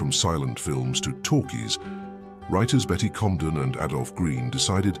transition from silent films to talkies, writers Betty Comden and Adolph Green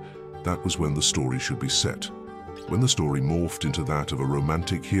decided that was when the story should be set. When the story morphed into that of a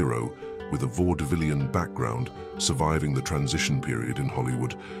romantic hero with a vaudevillian background surviving the transition period in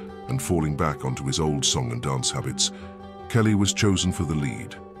Hollywood and falling back onto his old song and dance habits, Kelly was chosen for the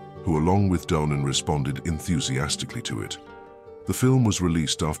lead, who along with Donen responded enthusiastically to it. The film was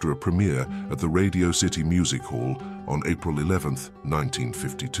released after a premiere at the Radio City Music Hall on April 11,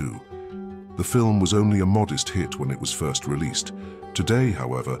 1952. The film was only a modest hit when it was first released. Today,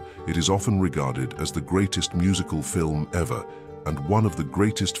 however, it is often regarded as the greatest musical film ever and one of the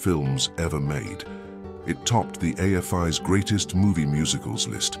greatest films ever made. It topped the AFI's Greatest Movie Musicals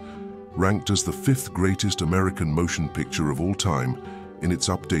list, ranked as the 5th greatest American motion picture of all time in its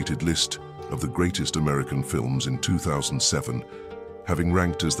updated list of the greatest American films in 2007, having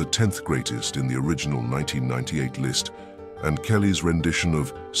ranked as the 10th greatest in the original 1998 list, and Kelly's rendition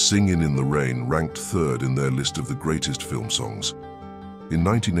of Singin' in the Rain ranked 3rd in their list of the greatest film songs. In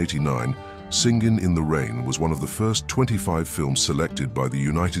 1989, Singin' in the Rain was one of the first 25 films selected by the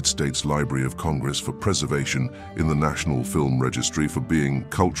United States Library of Congress for preservation in the National Film Registry for being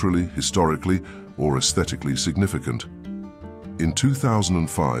culturally, historically, or aesthetically significant. In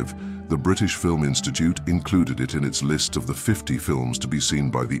 2005, the British Film Institute included it in its list of the 50 films to be seen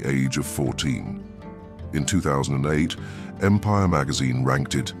by the age of 14. In 2008, Empire magazine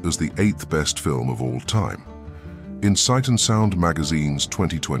ranked it as the 8th best film of all time. In Sight and Sound magazine's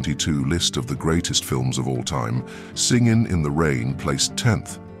 2022 list of the greatest films of all time, Singin' in the Rain placed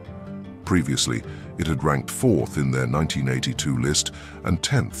 10th. Previously, it had ranked 4th in their 1982 list and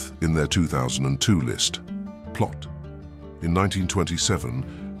 10th in their 2002 list. Plot. In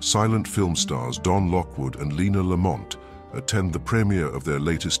 1927, silent film stars Don Lockwood and Lena Lamont attend the premiere of their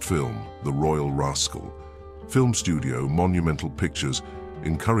latest film, The Royal Rascal. Film studio Monumental Pictures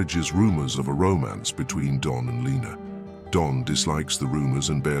encourages rumors of a romance between Don and Lena. Don dislikes the rumors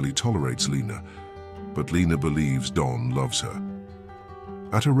and barely tolerates Lena, but Lena believes Don loves her.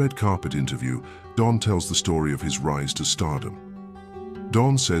 At a red carpet interview, Don tells the story of his rise to stardom.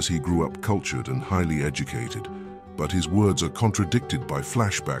 Don says he grew up cultured and highly educated, but his words are contradicted by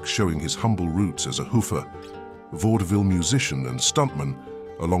flashbacks showing his humble roots as a hoofer, vaudeville musician and stuntman,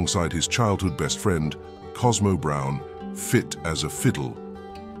 alongside his childhood best friend, Cosmo Brown, fit as a fiddle.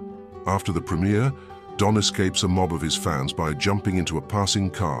 After the premiere, Don escapes a mob of his fans by jumping into a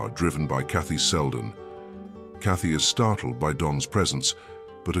passing car driven by Kathy Selden. Kathy is startled by Don's presence,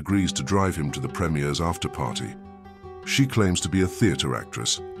 but agrees to drive him to the premiere's after-party. She claims to be a theater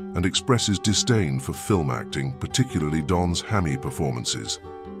actress and expresses disdain for film acting, particularly Don's hammy performances.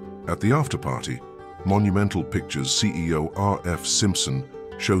 At the after-party, Monumental Pictures CEO R.F. Simpson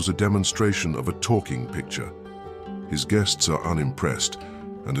shows a demonstration of a talking picture. His guests are unimpressed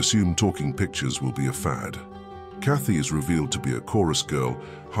and assume talking pictures will be a fad. Kathy is revealed to be a chorus girl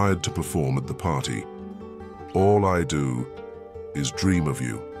hired to perform at the party. "All I do is dream of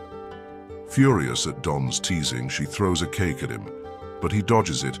you." Furious at Don's teasing, she throws a cake at him, but he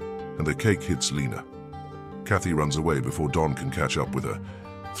dodges it and the cake hits Lena. Kathy runs away before Don can catch up with her.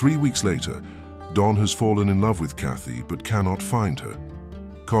 3 weeks later, Don has fallen in love with Kathy but cannot find her.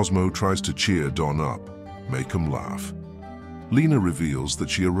 Cosmo tries to cheer Don up, make him laugh. Lena reveals that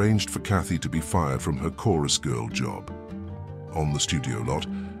she arranged for Kathy to be fired from her chorus girl job. On the studio lot,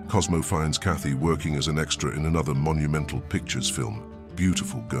 Cosmo finds Kathy working as an extra in another Monumental Pictures film,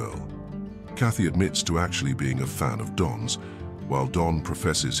 Beautiful Girl. Kathy admits to actually being a fan of Don's, while Don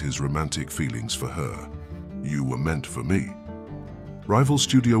professes his romantic feelings for her. "You were meant for me." Rival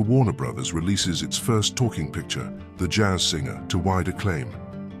studio Warner Brothers releases its first talking picture, The Jazz Singer, to wide acclaim.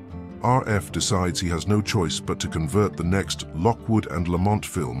 R.F. decides he has no choice but to convert the next Lockwood and Lamont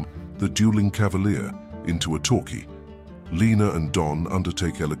film, The Dueling Cavalier, into a talkie. Lena and Don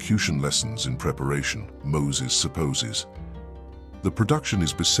undertake elocution lessons in preparation, Moses supposes. The production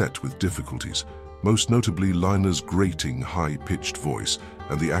is beset with difficulties, most notably Lena's grating, high-pitched voice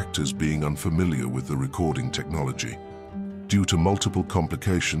and the actors being unfamiliar with the recording technology. Due to multiple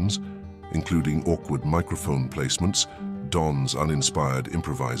complications, including awkward microphone placements, Don's uninspired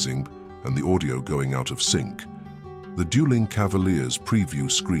improvising, and the audio going out of sync, The Dueling Cavalier's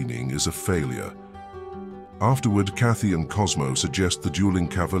preview screening is a failure. Afterward, Kathy and Cosmo suggest The Dueling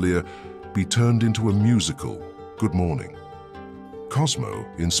Cavalier be turned into a musical, Good Morning. Cosmo,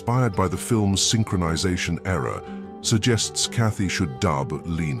 inspired by the film's synchronization error, suggests Kathy should dub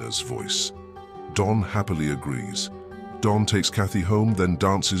Lena's voice. Don happily agrees. Don takes Kathy home, then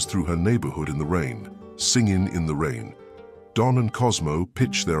dances through her neighborhood in the rain, Singin in the Rain. Don and Cosmo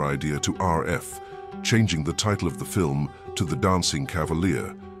pitch their idea to R.F., changing the title of the film to The Dancing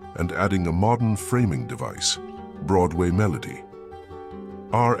Cavalier and adding a modern framing device, Broadway Melody.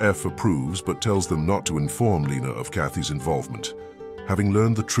 R.F. approves but tells them not to inform Lena of Kathy's involvement. Having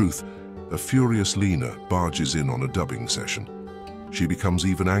learned the truth, a furious Lena barges in on a dubbing session. She becomes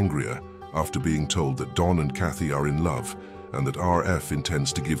even angrier after being told that Don and Kathy are in love and that R.F.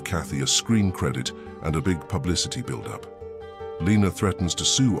 intends to give Kathy a screen credit and a big publicity build-up. Lena threatens to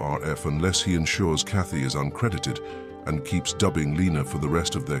sue R.F. unless he ensures Kathy is uncredited and keeps dubbing Lena for the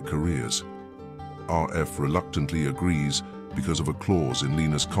rest of their careers. R.F. reluctantly agrees because of a clause in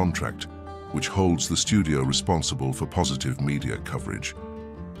Lena's contract, which holds the studio responsible for positive media coverage.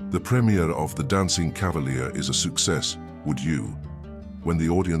 The premiere of The Dancing Cavalier is a success, would you? When the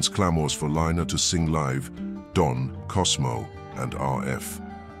audience clamors for Lena to sing live, Don, Cosmo, and R.F.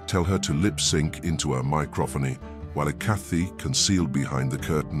 tell her to lip-sync into a microphony, while a Kathy, concealed behind the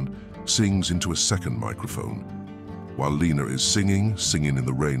curtain, sings into a second microphone. While Lena is singing Singin in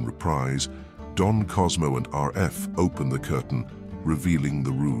the Rain reprise, Don, Cosmo, and R.F. open the curtain, revealing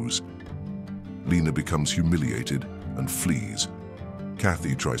the ruse. Lena becomes humiliated and flees.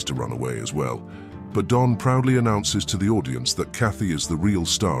 Kathy tries to run away as well, but Don proudly announces to the audience that Kathy is the real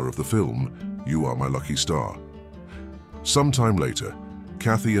star of the film, You Are My Lucky Star. Sometime later,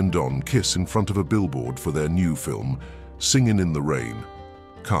 Kathy and Don kiss in front of a billboard for their new film, Singin in the Rain.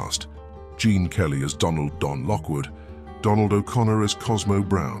 Cast: Gene Kelly as Donald Don Lockwood, Donald O'Connor as Cosmo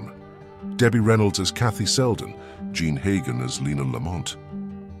Brown, Debbie Reynolds as Kathy Selden, Jean Hagen as Lena Lamont.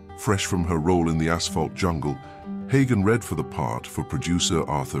 Fresh from her role in The Asphalt Jungle, Hagen read for the part for producer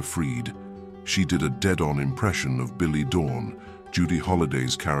Arthur Freed. She did a dead-on impression of Billy Dawn, Judy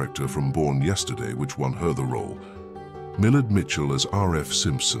Holliday's character from Born Yesterday, which won her the role. Millard Mitchell as R.F.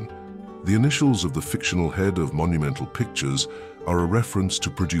 Simpson. The initials of the fictional head of Monumental Pictures are a reference to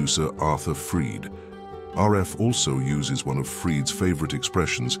producer Arthur Freed. R.F. also uses one of Freed's favorite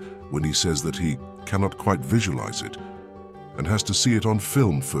expressions when he says that he cannot quite visualize it and has to see it on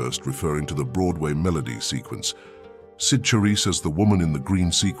film first, referring to the Broadway Melody sequence. Sid Charisse as the woman in the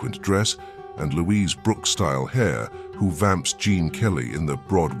green sequined dress, and Louise Brooks-style hair, who vamps Gene Kelly in the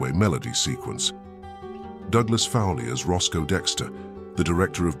Broadway Melody sequence. Douglas Fowley as Roscoe Dexter, the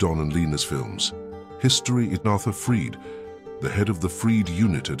director of Don and Lena's films. History in Arthur Freed, the head of the Freed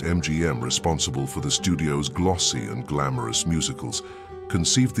unit at MGM responsible for the studio's glossy and glamorous musicals,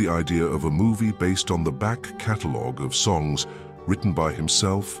 conceived the idea of a movie based on the back catalogue of songs written by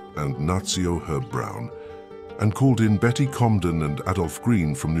himself and Nazio Herb Brown, and called in Betty Comden and Adolph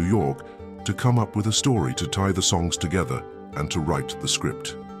Green from New York to come up with a story to tie the songs together and to write the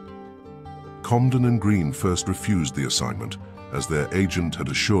script. Comden and Green first refused the assignment, as their agent had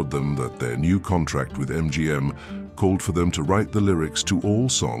assured them that their new contract with MGM called for them to write the lyrics to all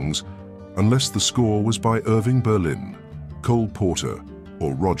songs unless the score was by Irving Berlin, Cole Porter,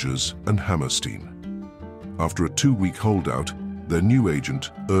 or Rodgers and Hammerstein. After a 2-week holdout, their new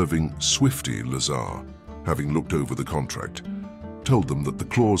agent, Irving "Swifty" Lazar, having looked over the contract, told them that the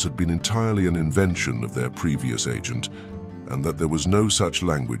clause had been entirely an invention of their previous agent and that there was no such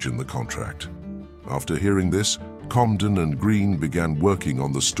language in the contract. After hearing this, Comden and Green began working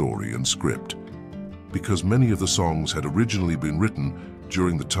on the story and script. Because many of the songs had originally been written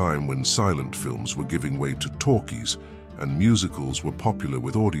during the time when silent films were giving way to talkies and musicals were popular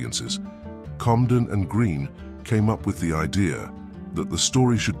with audiences, Comden and Green came up with the idea that the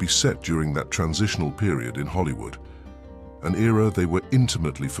story should be set during that transitional period in Hollywood, an era they were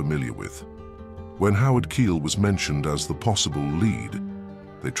intimately familiar with. When Howard Keel was mentioned as the possible lead,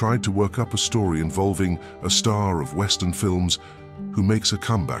 they tried to work up a story involving a star of Western films who makes a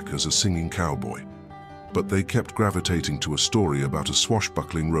comeback as a singing cowboy. But they kept gravitating to a story about a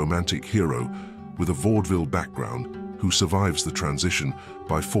swashbuckling romantic hero with a vaudeville background who survives the transition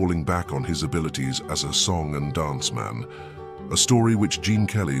by falling back on his abilities as a song and dance man, a story which Gene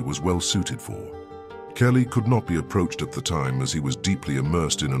Kelly was well suited for. Kelly could not be approached at the time as he was deeply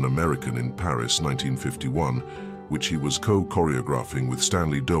immersed in An American in Paris 1951, which he was co-choreographing with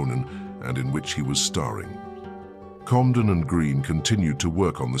Stanley Donen and in which he was starring. Comden and Green continued to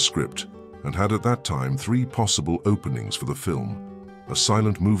work on the script and had at that time 3 possible openings for the film: a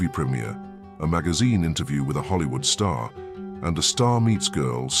silent movie premiere, a magazine interview with a Hollywood star, and a star meets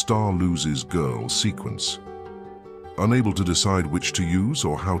girl, star loses girl sequence. Unable to decide which to use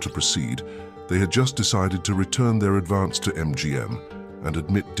or how to proceed, they had just decided to return their advance to MGM and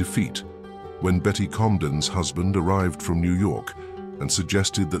admit defeat when Betty Comden's husband arrived from New York and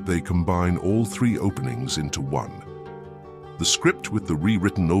suggested that they combine all 3 openings into one. The script with the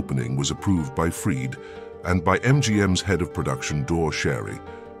rewritten opening was approved by Freed and by MGM's head of production, Dor Sherry,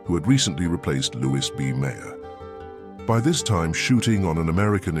 who had recently replaced Louis B. Mayer. By this time, shooting on An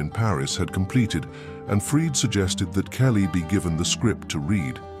American in Paris had completed, and Freed suggested that Kelly be given the script to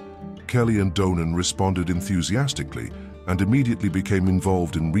read. Kelly and Donen responded enthusiastically and immediately became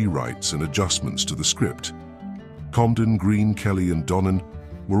involved in rewrites and adjustments to the script. Comden, Green, Kelly, and Donen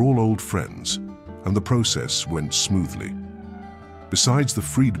were all old friends, and the process went smoothly. Besides the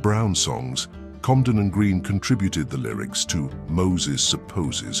Freed Brown songs, Comden and Green contributed the lyrics to Moses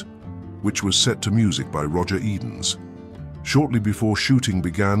Supposes, which was set to music by Roger Edens. Shortly before shooting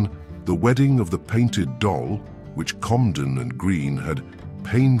began, The Wedding of the Painted Doll, which Comden and Green had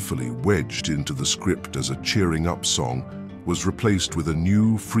painfully wedged into the script as a cheering-up song, was replaced with a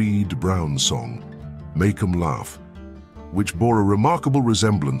new Freed Brown song, Make 'Em Laugh, which bore a remarkable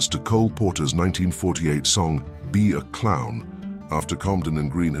resemblance to Cole Porter's 1948 song Be a Clown. After Comden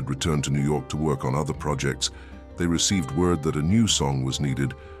and Green had returned to New York to work on other projects, they received word that a new song was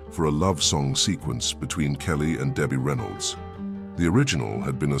needed for a love song sequence between Kelly and Debbie Reynolds. The original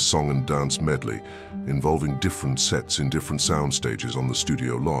had been a song and dance medley involving different sets in different sound stages on the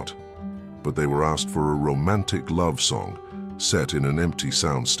studio lot, but they were asked for a romantic love song set in an empty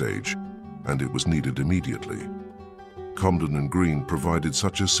soundstage, and it was needed immediately. Comden and Green provided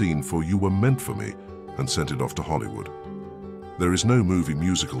such a scene for You Were Meant for Me and sent it off to Hollywood. There is no movie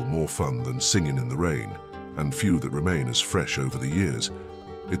musical more fun than Singin' in the Rain, and few that remain as fresh over the years.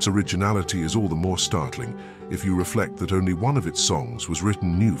 Its originality is all the more startling if you reflect that only one of its songs was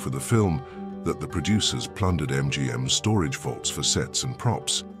written new for the film, that the producers plundered MGM's storage vaults for sets and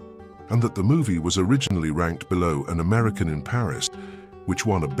props, and that the movie was originally ranked below An American in Paris, which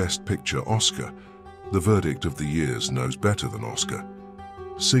won a Best Picture Oscar. The verdict of the years knows better than Oscar.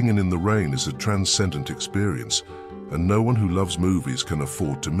 Singin' in the Rain is a transcendent experience, and no one who loves movies can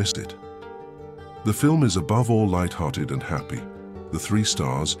afford to miss it. The film is above all lighthearted and happy. The 3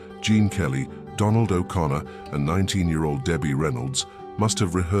 stars, Gene Kelly, Donald O'Connor, and 19-year-old Debbie Reynolds, must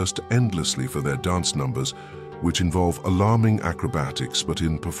have rehearsed endlessly for their dance numbers, which involve alarming acrobatics, but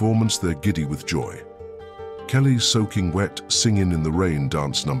in performance they're giddy with joy. Kelly's Soaking Wet, Singin' in the Rain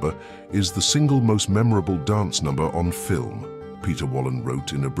dance number is the single most memorable dance number on film, Peter Wallen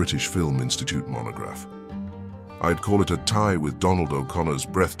wrote in a British Film Institute monograph. I'd call it a tie with Donald O'Connor's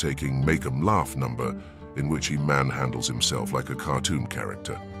breathtaking Make 'Em Laugh number, in which he manhandles himself like a cartoon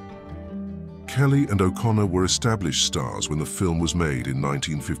character. Kelly and O'Connor were established stars when the film was made in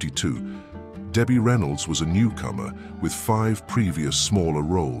 1952. Debbie Reynolds was a newcomer with 5 previous smaller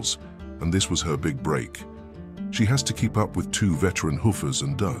roles, and this was her big break. She has to keep up with two veteran hoofers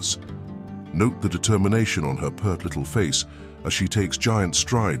and does. Note the determination on her pert little face as she takes giant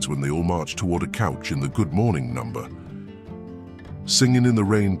strides when they all march toward a couch in the Good Morning number. Singin' in the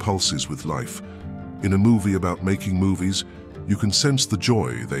Rain pulses with life. In a movie about making movies, you can sense the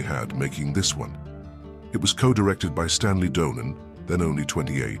joy they had making this one. It was co-directed by Stanley Donen, then only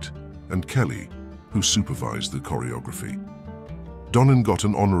 28, and Kelly, who supervised the choreography. Donen got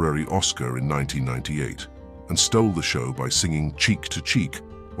an honorary Oscar in 1998 and stole the show by singing Cheek to Cheek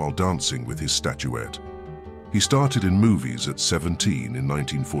while dancing with his statuette. He started in movies at 17 in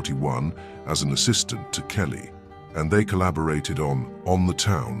 1941 as an assistant to Kelly, and they collaborated on the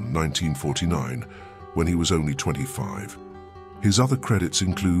Town 1949 when he was only 25. His other credits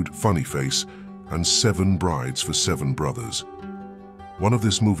include Funny Face and 7 Brides for 7 Brothers. One of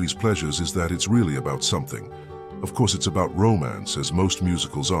this movie's pleasures is that it's really about something. Of course, it's about romance, as most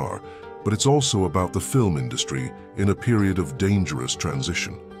musicals are, but it's also about the film industry in a period of dangerous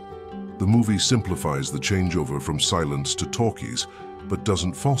transition. The movie simplifies the changeover from silence to talkies, but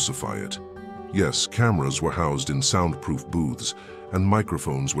doesn't falsify it. Yes, cameras were housed in soundproof booths, and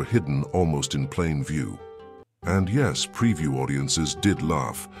microphones were hidden almost in plain view. And yes, preview audiences did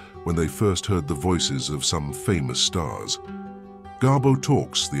laugh when they first heard the voices of some famous stars. Garbo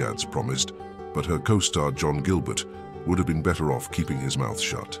talks, the ads promised, but her co-star John Gilbert would have been better off keeping his mouth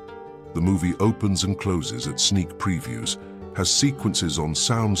shut. The movie opens and closes at sneak previews, has sequences on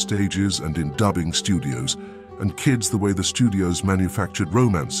sound stages and in dubbing studios, and kids the way the studios manufactured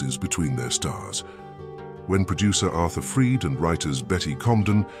romances between their stars. When producer Arthur Freed and writers Betty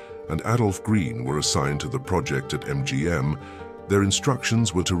Comden and Adolph Green were assigned to the project at MGM, their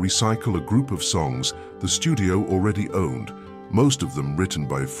instructions were to recycle a group of songs the studio already owned, most of them written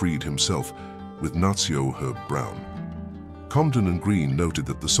by Freed himself, with Nazio Herb Brown. Comden and Green noted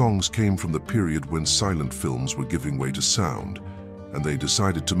that the songs came from the period when silent films were giving way to sound, and they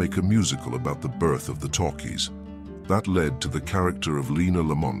decided to make a musical about the birth of the talkies. That led to the character of Lena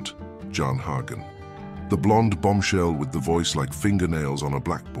Lamont, Jean Hagen, the blonde bombshell with the voice like fingernails on a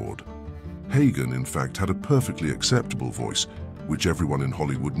blackboard. Hagen, in fact, had a perfectly acceptable voice, which everyone in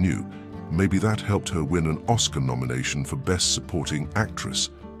Hollywood knew. Maybe that helped her win an Oscar nomination for Best Supporting Actress.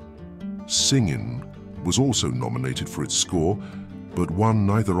 Singin was also nominated for its score, but won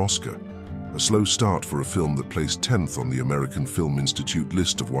neither Oscar. A slow start for a film that placed 10th on the American Film Institute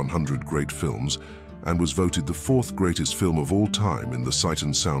list of 100 great films and was voted the 4th greatest film of all time in the Sight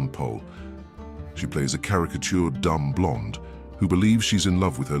and Sound poll. She plays a caricatured dumb blonde who believes she's in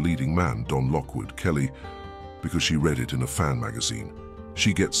love with her leading man, Don Lockwood, Kelly, because she read it in a fan magazine.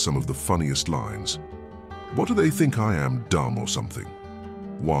 She gets some of the funniest lines. "What do they think I am, dumb or something?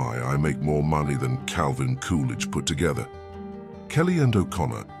 Why, I make more money than Calvin Coolidge put together." Kelly and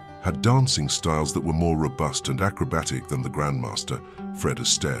O'Connor had dancing styles that were more robust and acrobatic than the Grandmaster, Fred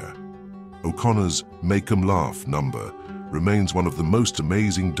Astaire. O'Connor's Make 'em Laugh number remains one of the most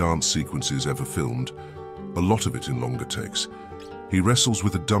amazing dance sequences ever filmed, a lot of it in longer takes. He wrestles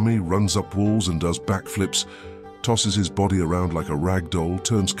with a dummy, runs up walls and does backflips, tosses his body around like a rag doll,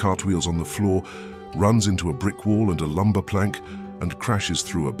 turns cartwheels on the floor, runs into a brick wall and a lumber plank, and crashes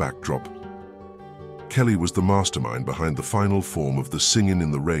through a backdrop. Kelly was the mastermind behind the final form of the Singin'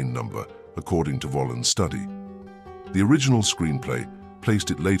 in the Rain number, according to Vollen's study. The original screenplay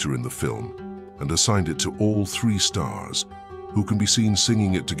placed it later in the film and assigned it to all 3 stars, who can be seen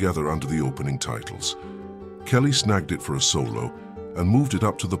singing it together under the opening titles. Kelly snagged it for a solo and moved it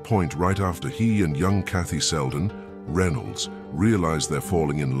up to the point right after he and young Kathy Selden, Reynolds, realized they're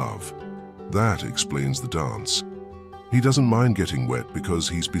falling in love. That explains the dance. He doesn't mind getting wet because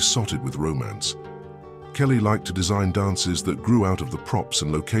he's besotted with romance. Kelly liked to design dances that grew out of the props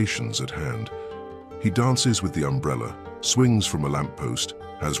and locations at hand. He dances with the umbrella, swings from a lamppost,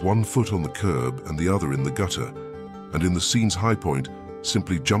 has one foot on the curb and the other in the gutter, and in the scene's high point,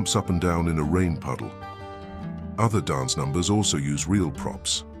 simply jumps up and down in a rain puddle. Other dance numbers also use real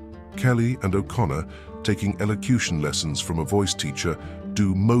props. Kelly and O'Connor, taking elocution lessons from a voice teacher,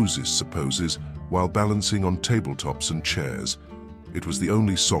 do Moses poses while balancing on tabletops and chairs. It was the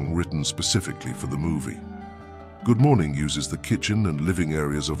only song written specifically for the movie. Good Morning uses the kitchen and living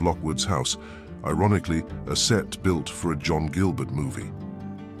areas of Lockwood's house, ironically a set built for a John Gilbert movie.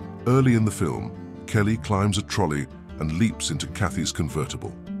 Early in the film, Kelly climbs a trolley and leaps into Kathy's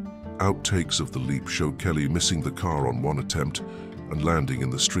convertible. Outtakes of the leap show Kelly missing the car on one attempt and landing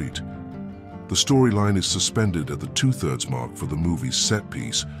in the street. The storyline is suspended at the 2/3 mark for the movie's set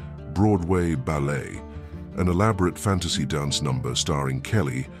piece, Broadway Ballet, an elaborate fantasy dance number starring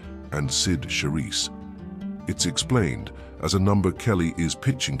Kelly and Sid Charisse. It's explained as a number Kelly is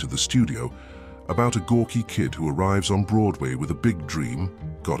pitching to the studio about a gawky kid who arrives on Broadway with a big dream,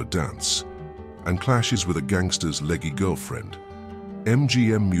 gotta dance, and clashes with a gangster's leggy girlfriend.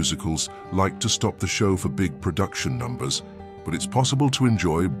 MGM musicals like to stop the show for big production numbers, but it's possible to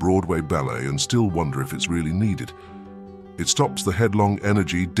enjoy Broadway ballet and still wonder if it's really needed. It stops the headlong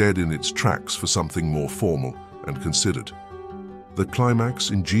energy dead in its tracks for something more formal and considered. The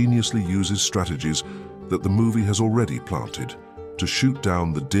climax ingeniously uses strategies that the movie has already planted to shoot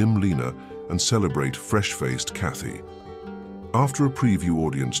down the dim Lena and celebrate fresh-faced Kathy. After a preview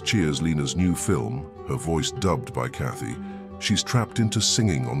audience cheers Lena's new film, her voice dubbed by Kathy, she's trapped into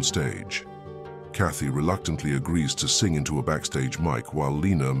singing on stage. Kathy reluctantly agrees to sing into a backstage mic while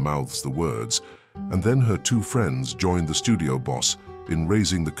Lena mouths the words, and then her two friends join the studio boss in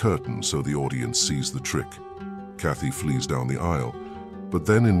raising the curtain so the audience sees the trick. Kathy flees down the aisle, but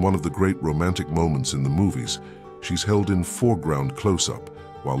then in one of the great romantic moments in the movies, she's held in foreground close-up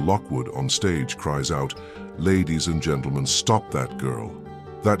while Lockwood on stage cries out, "Ladies and gentlemen, stop that girl.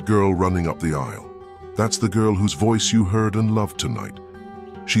 That girl running up the aisle. That's the girl whose voice you heard and loved tonight.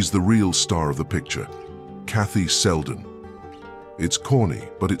 She's the real star of the picture, Kathy Selden." It's corny,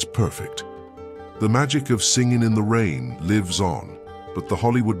 but it's perfect. The magic of Singin' in the Rain lives on, but the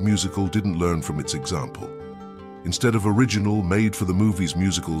Hollywood musical didn't learn from its example. Instead of original, made-for-the-movies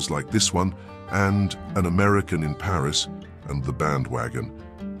musicals like this one, and An American in Paris, and The Bandwagon,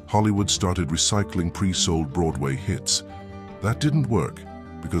 Hollywood started recycling pre-sold Broadway hits. That didn't work,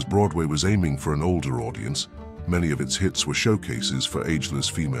 because Broadway was aiming for an older audience. Many of its hits were showcases for ageless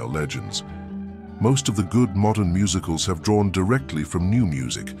female legends. Most of the good modern musicals have drawn directly from new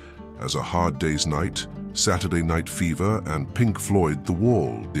music, as A Hard Day's Night, Saturday Night Fever, and Pink Floyd The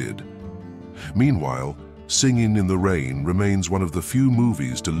Wall did. Meanwhile, Singin' in the Rain remains one of the few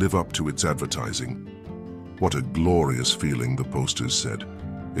movies to live up to its advertising. What a glorious feeling, the posters said.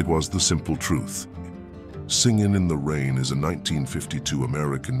 It was the simple truth. Singin' in the Rain is a 1952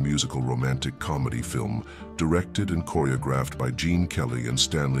 American musical romantic comedy film directed and choreographed by Gene Kelly and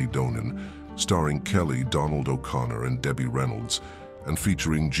Stanley Donen, starring Kelly, Donald O'Connor, and Debbie Reynolds, and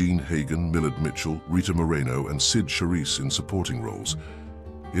featuring Jean Hagen, Millard Mitchell, Rita Moreno, and Charisse in supporting roles.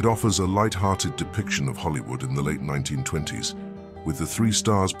 It offers a lighthearted depiction of Hollywood in the late 1920s, with the three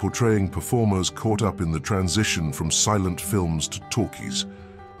stars portraying performers caught up in the transition from silent films to talkies.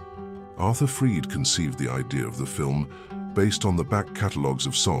 Arthur Freed conceived the idea of the film based on the back catalogues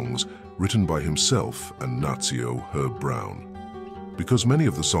of songs written by himself and Nazio Herb Brown. Because many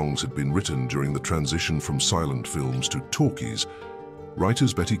of the songs had been written during the transition from silent films to talkies,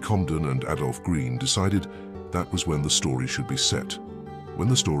 writers Betty Comden and Adolph Green decided that was when the story should be set. When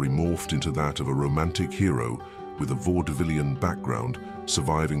the story morphed into that of a romantic hero with a vaudevillian background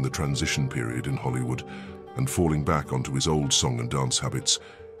surviving the transition period in Hollywood and falling back onto his old song and dance habits,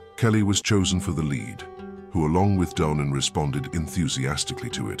 Kelly was chosen for the lead, who along with Donen responded enthusiastically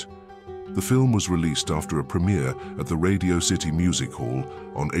to it. The film was released after a premiere at the Radio City Music Hall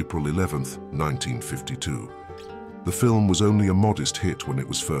on April 11, 1952. The film was only a modest hit when it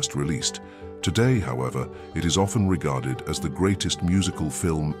was first released. Today, however, it is often regarded as the greatest musical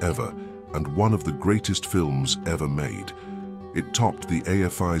film ever and one of the greatest films ever made. It topped the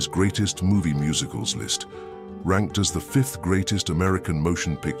AFI's Greatest Movie Musicals list, ranked as the 5th greatest American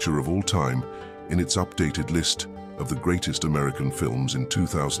motion picture of all time in its updated list of the greatest American films in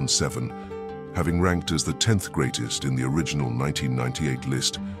 2007, having ranked as the 10th greatest in the original 1998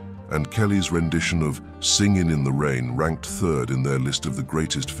 list, and Kelly's rendition of Singin' in the Rain ranked 3rd in their list of the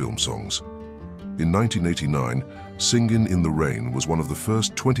greatest film songs. In 1989, Singin' in the Rain was one of the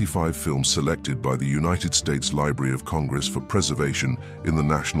first 25 films selected by the United States Library of Congress for preservation in the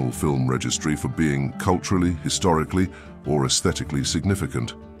National Film Registry for being culturally, historically, or aesthetically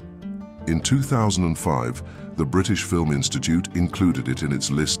significant. In 2005, the British Film Institute included it in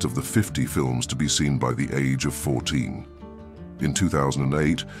its list of the 50 films to be seen by the age of 14. In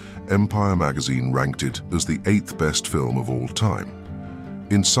 2008, Empire magazine ranked it as the 8th best film of all time.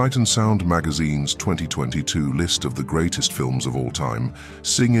 In Sight and Sound magazine's 2022 list of the greatest films of all time,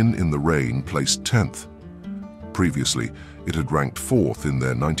 Singin' in the Rain placed 10th. Previously, it had ranked 4th in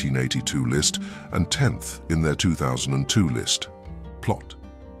their 1982 list and 10th in their 2002 list. Plot.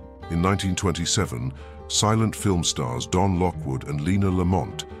 In 1927, silent film stars Don Lockwood and Lena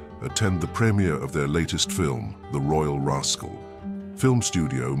Lamont attend the premiere of their latest film, The Royal Rascal. Film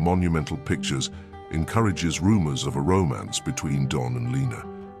studio Monumental Pictures encourages rumors of a romance between Don and Lena.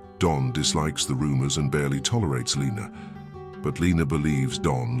 Don dislikes the rumors and barely tolerates Lena, but Lena believes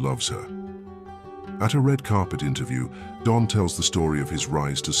Don loves her. At a red carpet interview, Don tells the story of his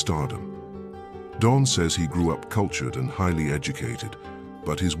rise to stardom. Don says he grew up cultured and highly educated,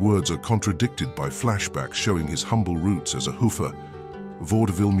 but his words are contradicted by flashbacks showing his humble roots as a hoofer,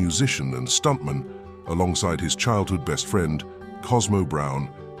 vaudeville musician and stuntman, alongside his childhood best friend, Cosmo Brown,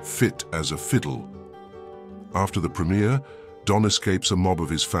 fit as a fiddle. After the premiere, Don escapes a mob of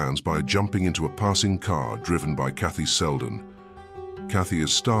his fans by jumping into a passing car driven by Kathy Selden. Kathy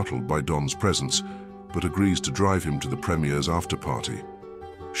is startled by Don's presence, but agrees to drive him to the premiere's after-party.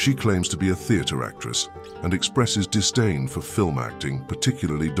 She claims to be a theater actress and expresses disdain for film acting,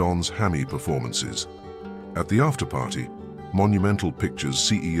 particularly Don's hammy performances. At the after-party, Monumental Pictures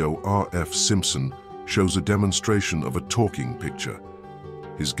CEO R.F. Simpson shows a demonstration of a talking picture.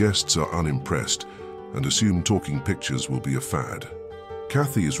 His guests are unimpressed and assume talking pictures will be a fad.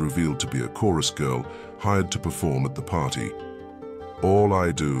 Kathy is revealed to be a chorus girl hired to perform at the party. "All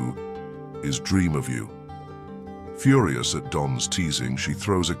I do is dream of you." Furious at Don's teasing, she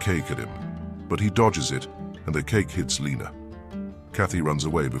throws a cake at him, but he dodges it and the cake hits Lena. Kathy runs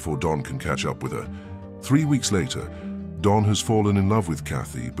away before Don can catch up with her. 3 weeks later, Don has fallen in love with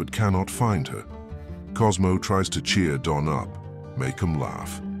Kathy but cannot find her. Cosmo tries to cheer Don up, make him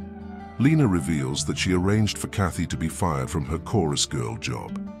laugh. Lena reveals that she arranged for Kathy to be fired from her chorus girl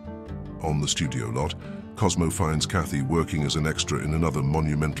job. On the studio lot, Cosmo finds Kathy working as an extra in another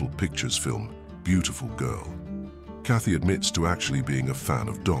Monumental Pictures film, Beautiful Girl. Kathy admits to actually being a fan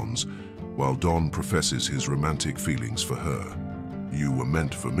of Don's, while Don professes his romantic feelings for her. "You were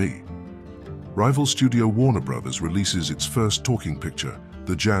meant for me." Rival studio Warner Brothers releases its first talking picture,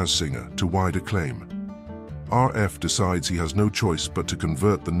 The Jazz Singer, to wide acclaim. R.F. decides he has no choice but to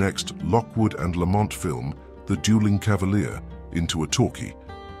convert the next Lockwood and Lamont film, The Dueling Cavalier, into a talkie.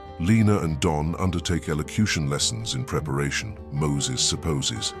 Lena and Don undertake elocution lessons in preparation, Moses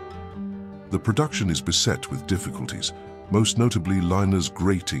supposes. The production is beset with difficulties, most notably Lena's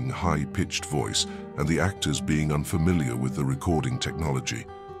grating, high-pitched voice and the actors being unfamiliar with the recording technology.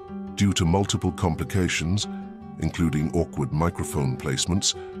 Due to multiple complications, including awkward microphone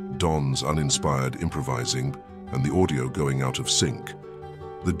placements, Don's uninspired improvising, and the audio going out of sync,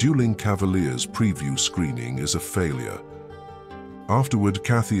 The Dueling Cavalier's preview screening is a failure. Afterward,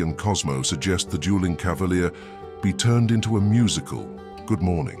 Kathy and Cosmo suggest The Dueling Cavalier be turned into a musical, Good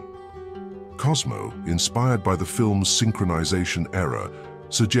Morning. Cosmo, inspired by the film's synchronization error,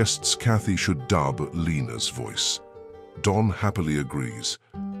 suggests Kathy should dub Lena's voice. Don happily agrees.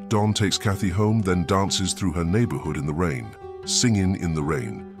 Don takes Kathy home, then dances through her neighborhood in the rain, Singin in the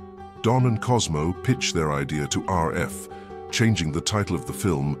Rain. Don and Cosmo pitch their idea to R.F., changing the title of the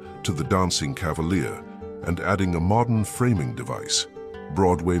film to The Dancing Cavalier and adding a modern framing device,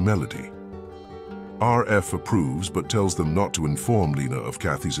 Broadway Melody. R.F. approves but tells them not to inform Lena of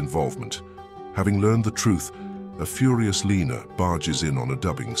Kathy's involvement. Having learned the truth, a furious Lena barges in on a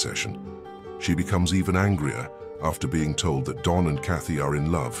dubbing session. She becomes even angrier after being told that Don and Kathy are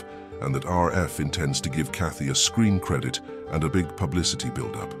in love and that R.F. intends to give Kathy a screen credit and a big publicity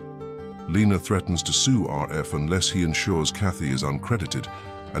build-up. Lena threatens to sue R.F. unless he ensures Kathy is uncredited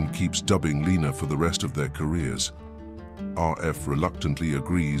and keeps dubbing Lena for the rest of their careers. R.F. reluctantly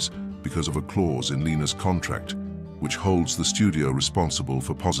agrees because of a clause in Lena's contract, which holds the studio responsible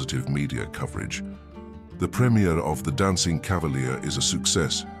for positive media coverage. The premiere of The Dancing Cavalier is a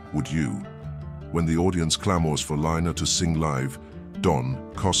success, would you? When the audience clamors for Lena to sing live, Don,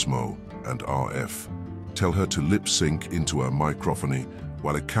 Cosmo, and R.F. tell her to lip-sync into a microphony,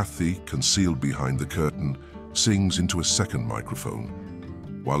 while Kathy, concealed behind the curtain, sings into a second microphone.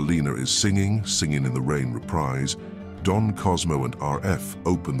 While Lena is singing Singin in the Rain reprise, Don, Cosmo, and R.F.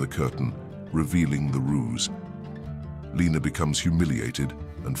 open the curtain, revealing the ruse. Lena becomes humiliated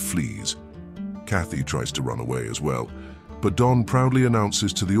and flees. Kathy tries to run away as well, but Don proudly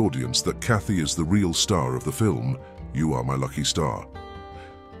announces to the audience that Kathy is the real star of the film, You Are My Lucky Star.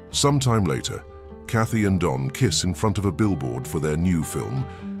 Sometime later, Kathy and Don kiss in front of a billboard for their new film,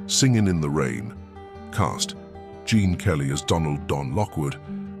 Singin in the Rain. Cast: Gene Kelly as Donald Don Lockwood,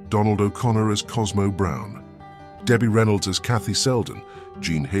 Donald O'Connor as Cosmo Brown, Debbie Reynolds as Kathy Selden,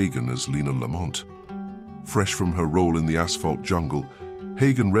 Jean Hagen as Lena Lamont. Fresh from her role in The Asphalt Jungle,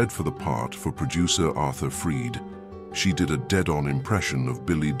 Hagen read for the part for producer Arthur Freed. She did a dead-on impression of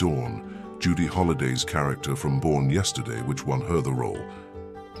Billy Dawn, Judy Holliday's character from Born Yesterday, which won her the role.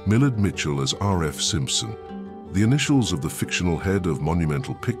 Millard Mitchell as R.F. Simpson. The initials of the fictional head of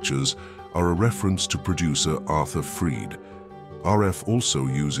Monumental Pictures are a reference to producer Arthur Freed. R.F. also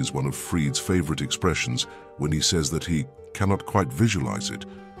uses one of Freed's favorite expressions when he says that he cannot quite visualize it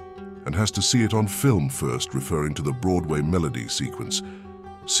and has to see it on film first, referring to the Broadway Melody sequence.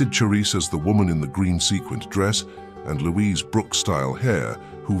 Sid Charisse as the woman in the green sequined dress and Louise Brooks-style hair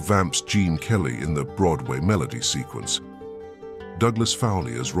who vamps Gene Kelly in the Broadway Melody sequence. Douglas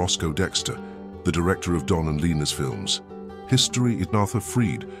Fowley as Roscoe Dexter, the director of Don and Lena's films. History in Arthur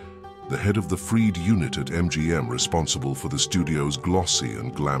Freed, the head of the Freed unit at MGM responsible for the studio's glossy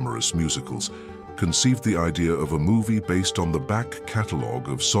and glamorous musicals, conceived the idea of a movie based on the back catalogue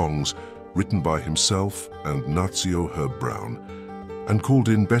of songs written by himself and Nazio Herb Brown, and called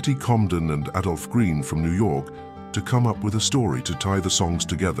in Betty Comden and Adolph Green from New York to come up with a story to tie the songs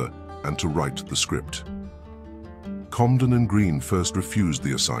together and to write the script. Comden and Green first refused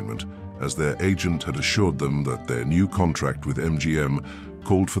the assignment, as their agent had assured them that their new contract with MGM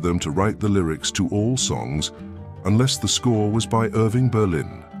called for them to write the lyrics to all songs unless the score was by Irving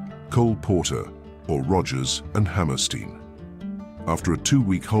Berlin, Cole Porter, or Rodgers and Hammerstein. After a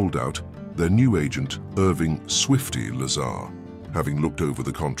 2-week holdout, their new agent, Irving "Swifty" Lazar, having looked over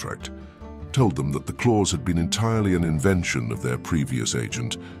the contract, told them that the clause had been entirely an invention of their previous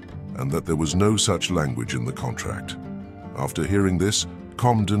agent and that there was no such language in the contract. After hearing this,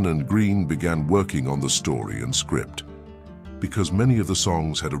 Comden and Green began working on the story and script. Because many of the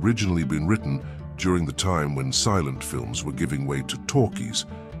songs had originally been written during the time when silent films were giving way to talkies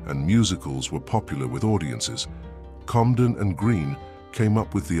and musicals were popular with audiences, Comden and Green came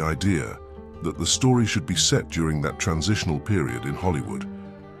up with the idea that the story should be set during that transitional period in Hollywood,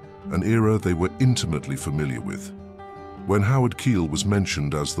 an era they were intimately familiar with. When Howard Keel was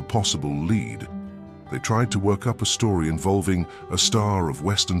mentioned as the possible lead, they tried to work up a story involving a star of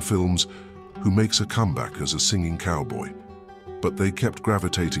Western films who makes a comeback as a singing cowboy. But they kept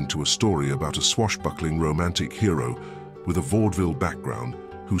gravitating to a story about a swashbuckling romantic hero with a vaudeville background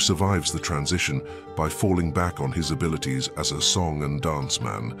who survives the transition by falling back on his abilities as a song and dance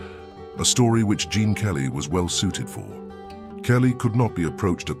man, a story which Gene Kelly was well suited for. Kelly could not be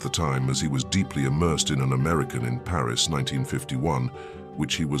approached at the time as he was deeply immersed in An American in Paris 1951,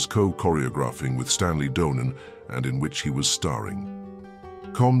 which he was co-choreographing with Stanley Donen and in which he was starring.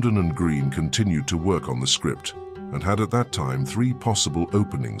 Comden and Green continued to work on the script and had at that time 3 possible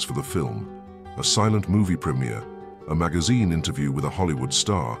openings for the film: a silent movie premiere, a magazine interview with a Hollywood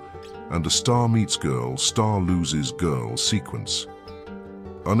star, and a star meets girl, star loses girl sequence.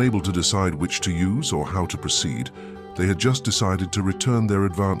 Unable to decide which to use or how to proceed, they had just decided to return their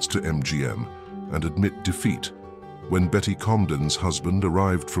advance to MGM and admit defeat when Betty Comden's husband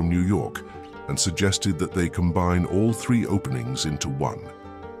arrived from New York and suggested that they combine all 3 openings into one.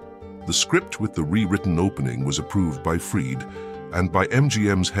 The script with the rewritten opening was approved by Freed and by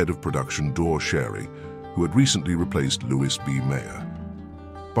MGM's head of production, Dor Sherry, who had recently replaced Louis B. Mayer.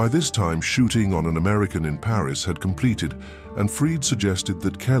 By this time, shooting on An American in Paris had completed, and Freed suggested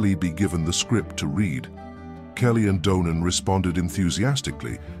that Kelly be given the script to read. Kelly and Donen responded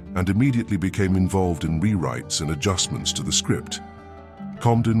enthusiastically and immediately became involved in rewrites and adjustments to the script.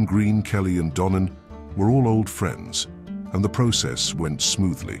 Comden, Green, Kelly, and Donen were all old friends, and the process went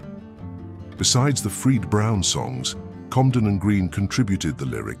smoothly. Besides the Freed Brown songs, Comden and Green contributed the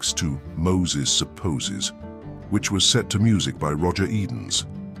lyrics to Moses Supposes, which was set to music by Roger Edens.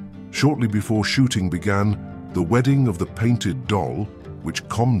 Shortly before shooting began, The Wedding of the Painted Doll, which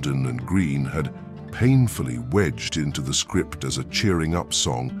Comden and Green had painfully wedged into the script as a cheering-up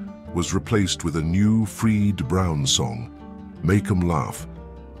song, was replaced with a new Freed Brown song, Make 'Em Laugh,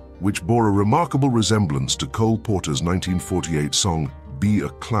 which bore a remarkable resemblance to Cole Porter's 1948 song Be a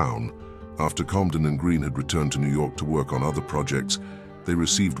Clown. After Comden and Green had returned to New York to work on other projects, they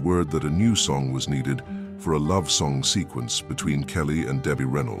received word that a new song was needed for a love song sequence between Kelly and Debbie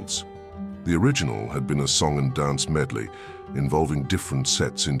Reynolds. The original had been a song and dance medley involving different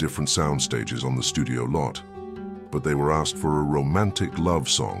sets in different sound stages on the studio lot, but they were asked for a romantic love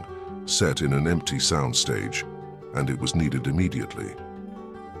song set in an empty soundstage, and it was needed immediately.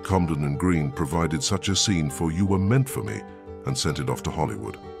 Comden and Green provided such a scene for You Were Meant for Me and sent it off to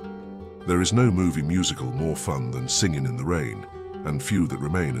Hollywood. There is no movie musical more fun than Singin' in the Rain, and few that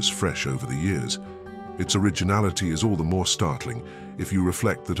remain as fresh over the years. Its originality is all the more startling if you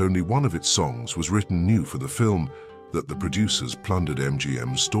reflect that only one of its songs was written new for the film, that the producers plundered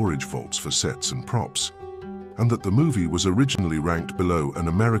MGM's storage vaults for sets and props, and that the movie was originally ranked below An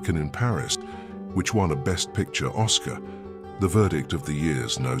American in Paris, which won a Best Picture Oscar. The verdict of the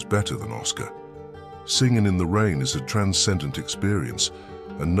years knows better than Oscar. Singin' in the Rain is a transcendent experience,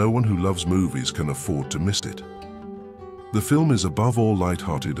 and no one who loves movies can afford to miss it. The film is above all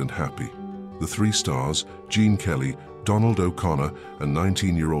lighthearted and happy. The 3 stars, Gene Kelly, Donald O'Connor, and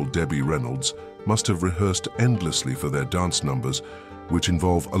 19-year-old Debbie Reynolds, must have rehearsed endlessly for their dance numbers, which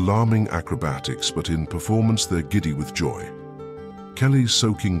involve alarming acrobatics, but in performance they're giddy with joy. Kelly's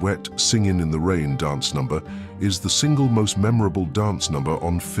Soaking Wet, Singin' in the Rain dance number is the single most memorable dance number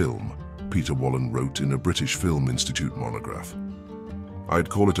on film, Peter Wallen wrote in a British Film Institute monograph. I'd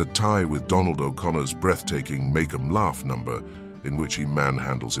call it a tie with Donald O'Connor's breathtaking Make 'em Laugh number, in which he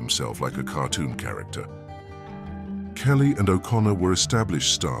manhandles himself like a cartoon character. Kelly and O'Connor were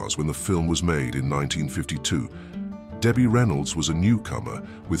established stars when the film was made in 1952. Debbie Reynolds was a newcomer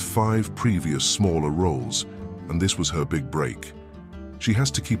with 5 previous smaller roles, and this was her big break. She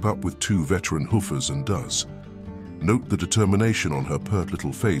has to keep up with 2 veteran hoofers and does. Note the determination on her pert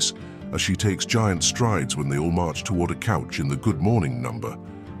little face as she takes giant strides when they all march toward a couch in the Good Morning number.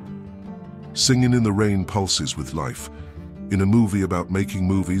 Singin' in the Rain pulses with life. In a movie about making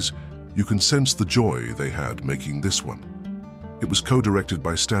movies, you can sense the joy they had making this one. It was co-directed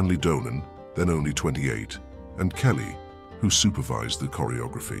by Stanley Donen, then only 28, and Kelly, who supervised the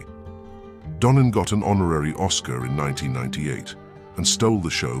choreography. Donen got an honorary Oscar in 1998 and stole the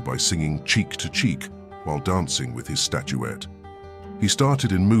show by singing Cheek to Cheek while dancing with his statuette. He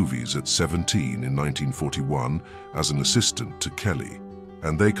started in movies at 17 in 1941 as an assistant to Kelly,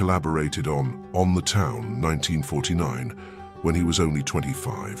 and they collaborated on the Town 1949 when he was only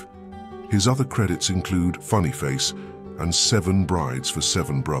 25. His other credits include Funny Face and 7 Brides for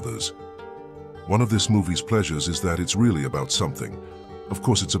 7 Brothers. One of this movie's pleasures is that it's really about something. Of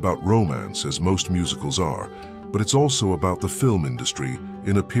course, it's about romance, as most musicals are, but it's also about the film industry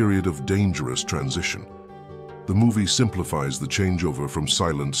in a period of dangerous transition. The movie simplifies the changeover from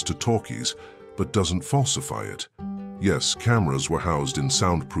silence to talkies, but doesn't falsify it. Yes, cameras were housed in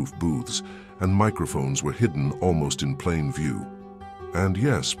soundproof booths, and microphones were hidden almost in plain view. And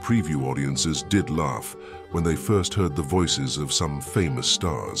yes, preview audiences did laugh when they first heard the voices of some famous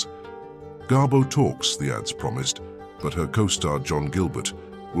stars. Garbo talks, the ads promised, but her co-star John Gilbert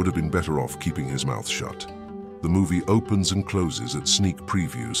would have been better off keeping his mouth shut. The movie opens and closes at sneak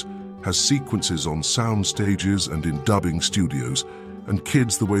previews, has sequences on sound stages and in dubbing studios, and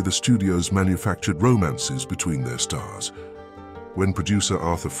kids the way the studios manufactured romances between their stars. When producer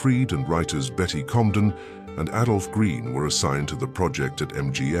Arthur Freed and writers Betty Comden and Adolph Green were assigned to the project at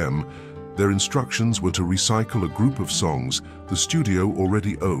MGM, their instructions were to recycle a group of songs the studio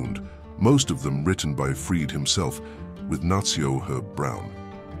already owned, most of them written by Freed himself, with Nazio Herb Brown.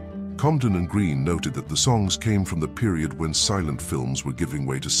 Comden and Green noted that the songs came from the period when silent films were giving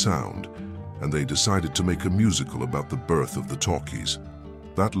way to sound, and they decided to make a musical about the birth of the talkies.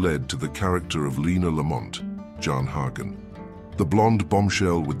 That led to the character of Lena Lamont, Jean Hagen, the blonde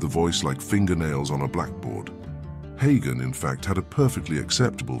bombshell with the voice like fingernails on a blackboard. Hagen, in fact, had a perfectly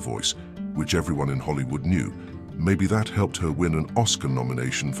acceptable voice, which everyone in Hollywood knew. Maybe that helped her win an Oscar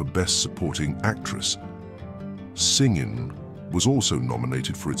nomination for Best Supporting Actress. Singin was also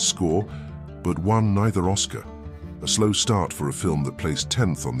nominated for its score, but won neither Oscar. A slow start for a film that placed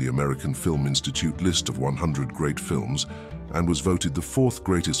 10th on the American Film Institute list of 100 great films and was voted the 4th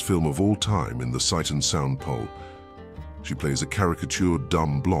greatest film of all time in the Sight and Sound poll. She plays a caricatured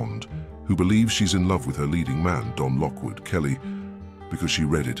dumb blonde who believes she's in love with her leading man, Don Lockwood, Kelly, because she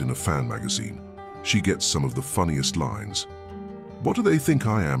read it in a fan magazine. She gets some of the funniest lines. "What do they think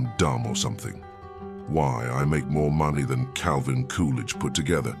I am, dumb or something? Why, I make more money than Calvin Coolidge put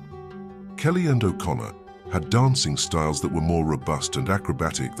together." Kelly and O'Connor had dancing styles that were more robust and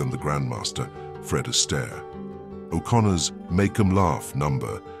acrobatic than the Grandmaster, Fred Astaire. O'Connor's Make 'em Laugh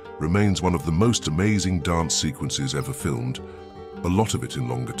number remains one of the most amazing dance sequences ever filmed, a lot of it in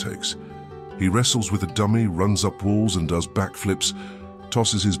longer takes. He wrestles with a dummy, runs up walls and does backflips,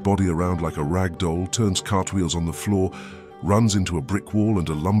 tosses his body around like a rag doll, turns cartwheels on the floor, runs into a brick wall and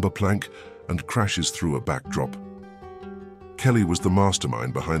a lumber plank, and crashes through a backdrop. Kelly was the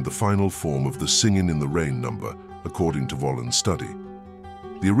mastermind behind the final form of the Singin' in the Rain number, according to Vollen's study.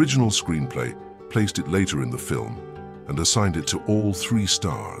 The original screenplay placed it later in the film and assigned it to all 3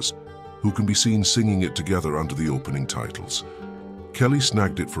 stars, who can be seen singing it together under the opening titles. Kelly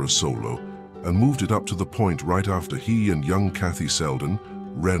snagged it for a solo and moved it up to the point right after he and young Kathy Selden,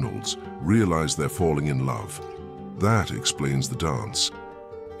 Reynolds, realized they're falling in love. That explains the dance.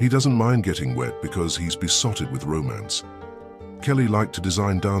 He doesn't mind getting wet because he's besotted with romance. Kelly liked to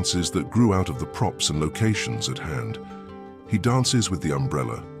design dances that grew out of the props and locations at hand. He dances with the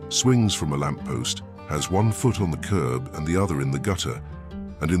umbrella, swings from a lamppost, has one foot on the curb and the other in the gutter,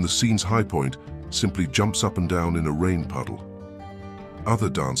 and in the scene's high point, simply jumps up and down in a rain puddle. Other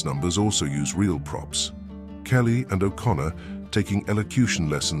dance numbers also use real props. Kelly and O'Connor, taking elocution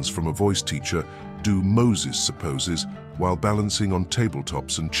lessons from a voice teacher, do Moses poses while balancing on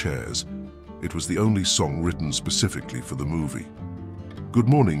tabletops and chairs. It was the only song written specifically for the movie. Good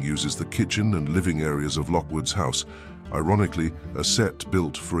Morning uses the kitchen and living areas of Lockwood's house, ironically a set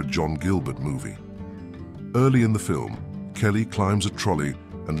built for a John Gilbert movie. Early in the film, Kelly climbs a trolley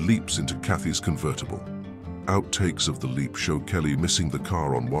and leaps into Kathy's convertible. Outtakes of the leap show Kelly missing the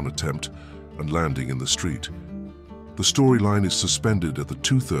car on one attempt and landing in the street. The storyline is suspended at the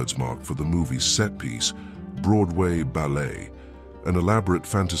two-thirds mark for the movie's set piece, Broadway Ballet, an elaborate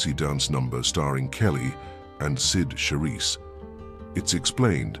fantasy dance number starring Kelly and Charisse. It's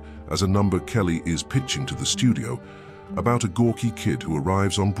explained as a number Kelly is pitching to the studio about a gawky kid who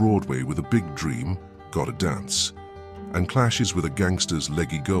arrives on Broadway with a big dream, gotta dance, and clashes with a gangster's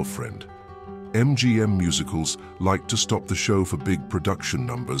leggy girlfriend. MGM musicals like to stop the show for big production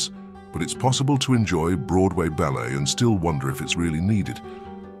numbers, but it's possible to enjoy Broadway ballet and still wonder if it's really needed.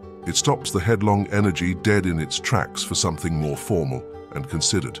 It stops the headlong energy dead in its tracks for something more formal and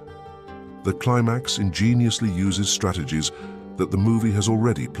considered. The climax ingeniously uses strategies that the movie has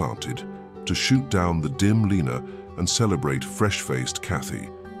already planted to shoot down the dim Lena and celebrate fresh-faced Kathy.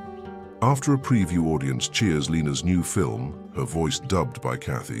 After a preview audience cheers Lena's new film, her voice dubbed by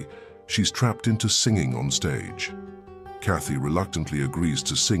Kathy, she's trapped into singing on stage. Kathy reluctantly agrees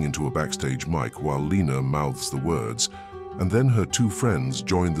to sing into a backstage mic while Lena mouths the words, and then her two friends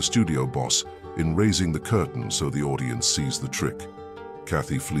join the studio boss in raising the curtain so the audience sees the trick.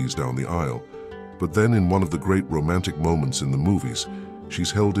 Kathy flees down the aisle, but then in one of the great romantic moments in the movies, she's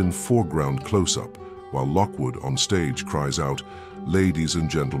held in foreground close-up while Lockwood on stage cries out, "Ladies and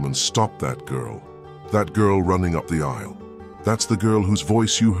gentlemen, stop that girl. That girl running up the aisle. That's the girl whose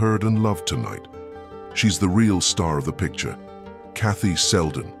voice you heard and loved tonight. She's the real star of the picture, Kathy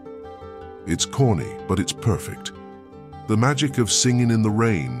Selden." It's corny, but it's perfect. The magic of Singin' in the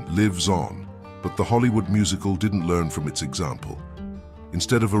Rain lives on, but the Hollywood musical didn't learn from its example.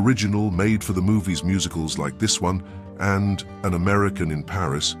 Instead of original, made-for-the-movies musicals like this one, and An American in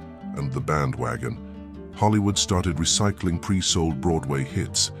Paris, and The Bandwagon, Hollywood started recycling pre-sold Broadway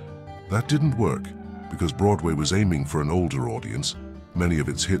hits. That didn't work, because Broadway was aiming for an older audience. Many of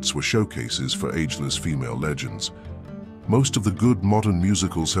its hits were showcases for ageless female legends. Most of the good modern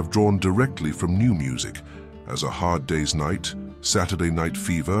musicals have drawn directly from new music, as A Hard Day's Night, Saturday Night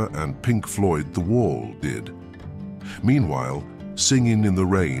Fever, and Pink Floyd The Wall did. Meanwhile, Singin' in the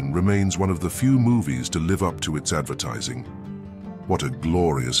Rain remains one of the few movies to live up to its advertising. What a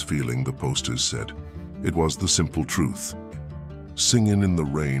glorious feeling, the posters said. It was the simple truth. Singin' in the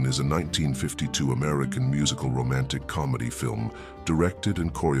Rain is a 1952 American musical romantic comedy film directed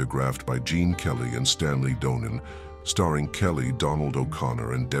and choreographed by Jean Kelly and Stanley Donen, starring Kelly, Donald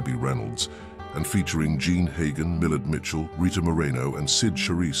O'Connor, and Debbie Reynolds, and featuring Jean Hagen, Millard Mitchell, Rita Moreno, and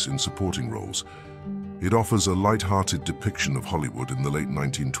Charisse in supporting roles. It offers a lighthearted depiction of Hollywood in the late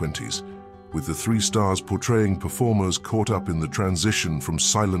 1920s, with the three stars portraying performers caught up in the transition from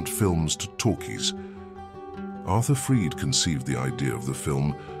silent films to talkies. Arthur Freed conceived the idea of the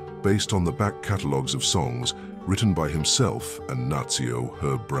film based on the back catalogues of songs written by himself and Nazio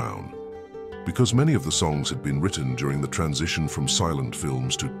Herb Brown. Because many of the songs had been written during the transition from silent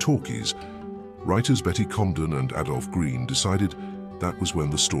films to talkies, writers Betty Comden and Adolph Green decided that was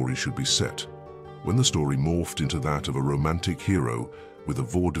when the story should be set. When the story morphed into that of a romantic hero with a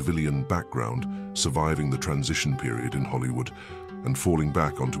vaudevillian background surviving the transition period in Hollywood and falling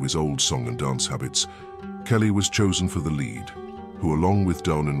back onto his old song and dance habits, Kelly was chosen for the lead, who along with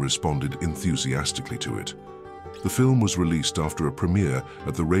Donen responded enthusiastically to it. The film was released after a premiere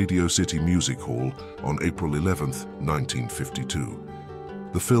at the Radio City Music Hall on April 11, 1952.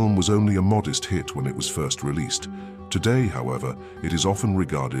 The film was only a modest hit when it was first released. Today, however, it is often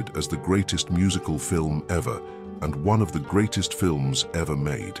regarded as the greatest musical film ever and one of the greatest films ever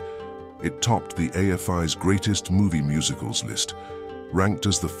made. It topped the AFI's Greatest Movie Musicals list, ranked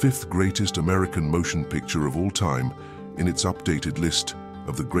as the 5th greatest American motion picture of all time in its updated list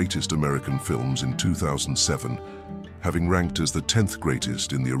of the greatest American films in 2007, having ranked as the 10th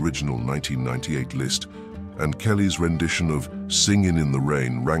greatest in the original 1998 list, and Kelly's rendition of Singin' in the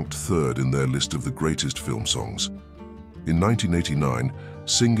Rain ranked 3rd in their list of the greatest film songs. In 1989,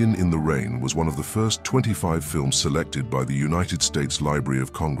 Singin' in the Rain was one of the first 25 films selected by the United States Library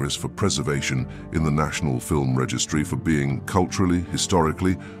of Congress for preservation in the National Film Registry for being culturally,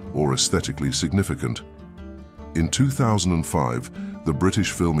 historically, or aesthetically significant. In 2005, the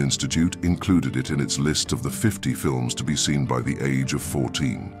British Film Institute included it in its list of the 50 films to be seen by the age of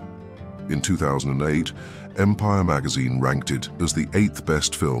 14. In 2008, Empire magazine ranked it as the 8th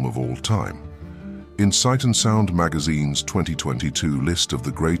best film of all time. In Sight and Sound magazine's 2022 list of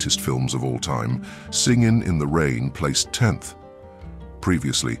the greatest films of all time, Singin' in the Rain placed 10th.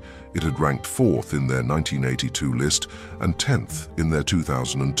 Previously, it had ranked 4th in their 1982 list and 10th in their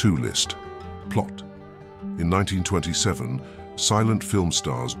 2002 list. Plot. In 1927, silent film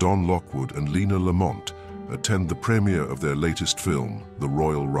stars Don Lockwood and Lena Lamont attend the premiere of their latest film, The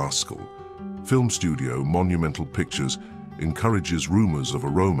Royal Rascal. Film studio Monumental Pictures encourages rumors of a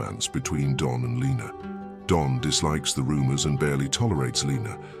romance between Don and Lena. Don dislikes the rumors and barely tolerates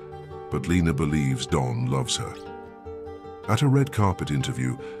Lena, but Lena believes Don loves her. At a red carpet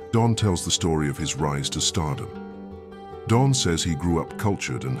interview, Don tells the story of his rise to stardom. Don says he grew up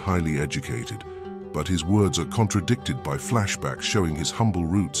cultured and highly educated, but his words are contradicted by flashbacks showing his humble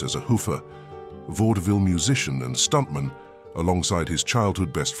roots as a hoofer, vaudeville musician and stuntman, alongside his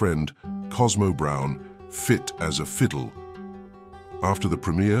childhood best friend, Cosmo Brown, fit as a fiddle. After the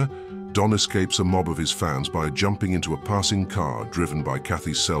premiere, Don escapes a mob of his fans by jumping into a passing car driven by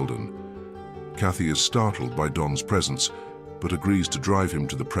Kathy Selden. Kathy is startled by Don's presence, but agrees to drive him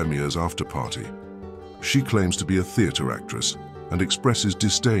to the premiere's after-party. She claims to be a theater actress and expresses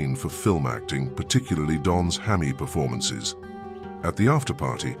disdain for film acting, particularly Don's hammy performances. At the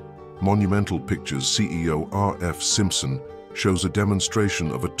after-party, Monumental Pictures CEO R.F. Simpson shows a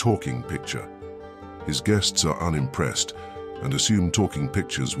demonstration of a talking picture. His guests are unimpressed and assume talking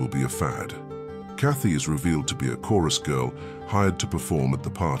pictures will be a fad. Kathy is revealed to be a chorus girl hired to perform at the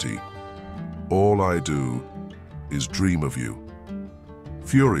party. "All I do is dream of you."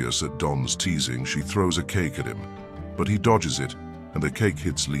 Furious at Don's teasing, she throws a cake at him, but he dodges it and the cake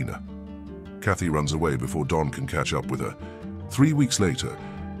hits Lena. Kathy runs away before Don can catch up with her. 3 weeks later,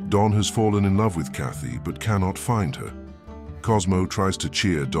 Don has fallen in love with Kathy but cannot find her. Cosmo tries to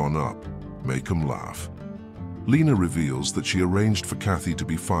cheer Don up, make him laugh. Lena reveals that she arranged for Kathy to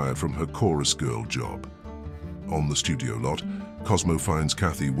be fired from her chorus girl job. On the studio lot, Cosmo finds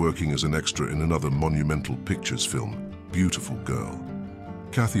Kathy working as an extra in another Monumental Pictures film, Beautiful Girl.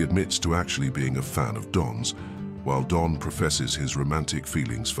 Kathy admits to actually being a fan of Don's, while Don professes his romantic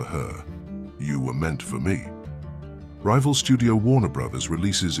feelings for her. "You were meant for me." Rival studio Warner Brothers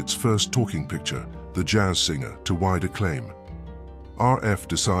releases its first talking picture, The Jazz Singer, to wide acclaim. R.F.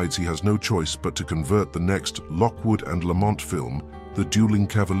 decides he has no choice but to convert the next Lockwood and Lamont film, The Dueling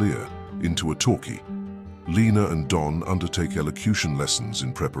Cavalier, into a talkie. Lena and Don undertake elocution lessons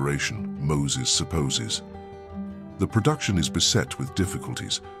in preparation, Moses supposes. The production is beset with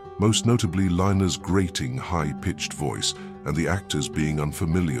difficulties, most notably Lena's grating, high-pitched voice and the actors being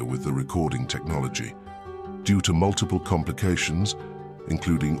unfamiliar with the recording technology. Due to multiple complications,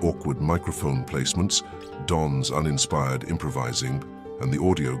 including awkward microphone placements, Don's uninspired improvising, and the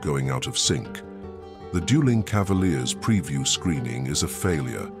audio going out of sync, The Dueling Cavalier's preview screening is a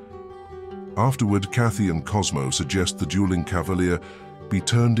failure. Afterward, Kathy and Cosmo suggest The Dueling Cavalier be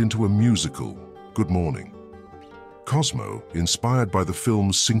turned into a musical, Good Morning. Cosmo, inspired by the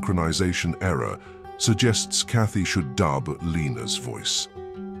film's synchronization error, suggests Kathy should dub Lena's voice.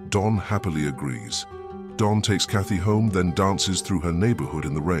 Don happily agrees. Don takes Kathy home, then dances through her neighborhood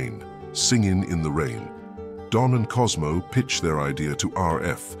in the rain, Singin in the Rain. Don and Cosmo pitch their idea to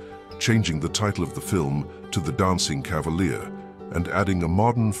R.F., changing the title of the film to The Dancing Cavalier and adding a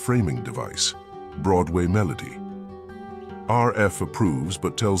modern framing device, Broadway Melody. R.F. approves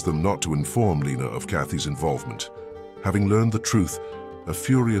but tells them not to inform Lena of Kathy's involvement. Having learned the truth, a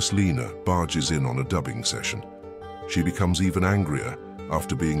furious Lena barges in on a dubbing session. She becomes even angrier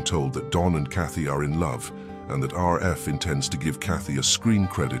after being told that Don and Kathy are in love and that R.F. intends to give Kathy a screen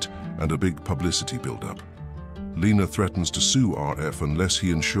credit and a big publicity build-up. Lena threatens to sue R.F. unless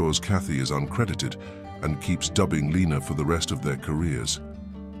he ensures Kathy is uncredited and keeps dubbing Lena for the rest of their careers.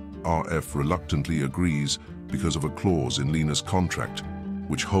 R.F. reluctantly agrees because of a clause in Lena's contract,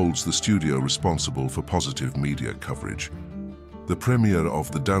 which holds the studio responsible for positive media coverage. The premiere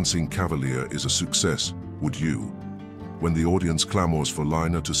of The Dancing Cavalier is a success, would you? When the audience clamors for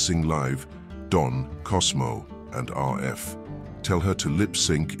Lena to sing live, Don, Cosmo, and R.F. tell her to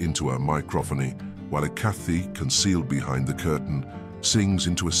lip-sync into a microphony, while a Kathy, concealed behind the curtain, sings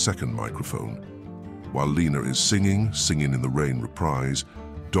into a second microphone. While Lena is singing Singin in the Rain reprise,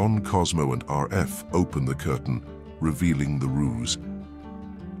 Don, Cosmo, and R.F. open the curtain, revealing the ruse.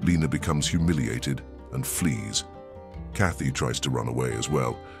 Lena becomes humiliated and flees. Kathy tries to run away as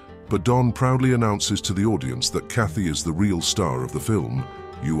well, but Don proudly announces to the audience that Kathy is the real star of the film,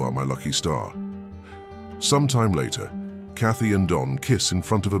 You Are My Lucky Star. Sometime later, Kathy and Don kiss in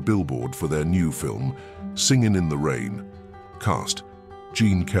front of a billboard for their new film, Singin in the Rain. Cast: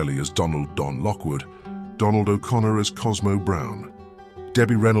 Gene Kelly as Donald Don Lockwood, Donald O'Connor as Cosmo Brown,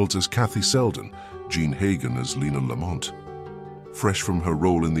 Debbie Reynolds as Kathy Selden, Jean Hagen as Lena Lamont. Fresh from her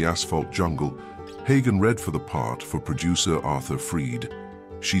role in The Asphalt Jungle, Hagen read for the part for producer Arthur Freed.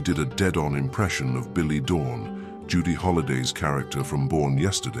 She did a dead-on impression of Billy Dawn, Judy Holliday's character from Born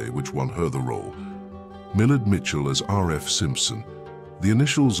Yesterday, which won her the role. Millard Mitchell as R.F. Simpson. The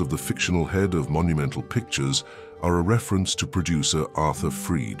initials of the fictional head of Monumental Pictures are a reference to producer Arthur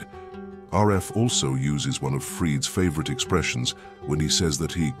Freed. RF also uses one of Freed's favorite expressions when he says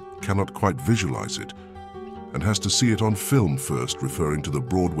that he cannot quite visualize it and has to see it on film first, referring to the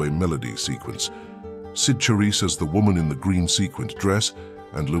Broadway melody sequence. Sid Charisse as the woman in the green sequined dress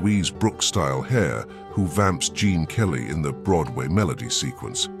and Louise Brooks-style hair who vamps Gene Kelly in the Broadway melody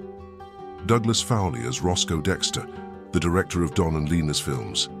sequence. Douglas Fowley as Roscoe Dexter, the director of Don and Lena's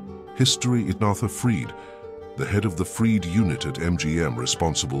films. History in Arthur Freed, the head of the Freed unit at MGM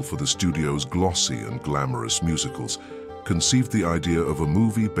responsible for the studio's glossy and glamorous musicals, conceived the idea of a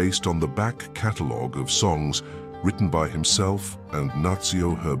movie based on the back catalogue of songs written by himself and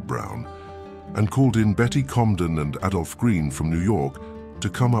Nazio Herb Brown, and called in Betty Comden and Adolph Green from New York to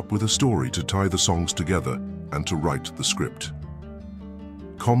come up with a story to tie the songs together and to write the script.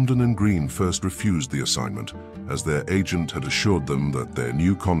 Comden and Green first refused the assignment, as their agent had assured them that their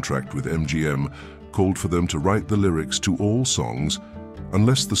new contract with MGM called for them to write the lyrics to all songs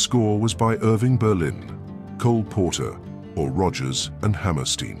unless the score was by Irving Berlin, Cole Porter, or Rodgers and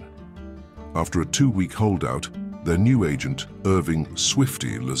Hammerstein. After a 2-week holdout, their new agent, Irving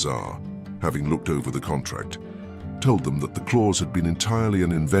 "Swifty" Lazar, having looked over the contract, told them that the clause had been entirely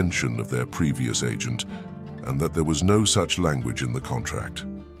an invention of their previous agent and that there was no such language in the contract.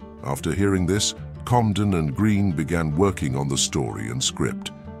 After hearing this, Comden and Green began working on the story and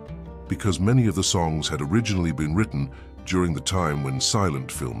script. Because many of the songs had originally been written during the time when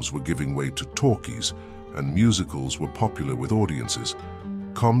silent films were giving way to talkies and musicals were popular with audiences,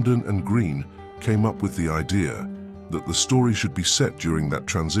 Comden and Green came up with the idea that the story should be set during that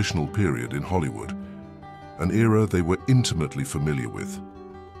transitional period in Hollywood, an era they were intimately familiar with.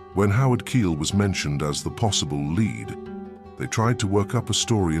 When Howard Keel was mentioned as the possible lead, they tried to work up a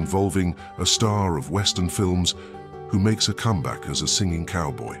story involving a star of Western films who makes a comeback as a singing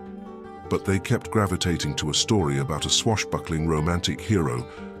cowboy. But they kept gravitating to a story about a swashbuckling romantic hero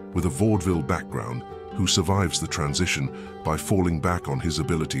with a vaudeville background who survives the transition by falling back on his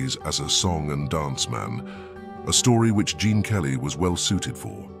abilities as a song and dance man, a story which Gene Kelly was well suited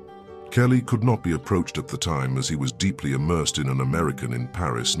for. Kelly could not be approached at the time as he was deeply immersed in An American in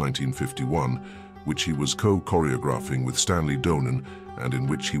Paris 1951, which he was co-choreographing with Stanley Donen and in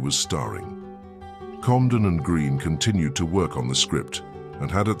which he was starring. Comden and Green continued to work on the script and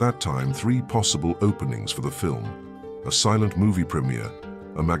had at that time 3 possible openings for the film: a silent movie premiere,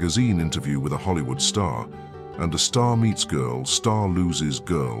 a magazine interview with a Hollywood star, and a star meets girl, star loses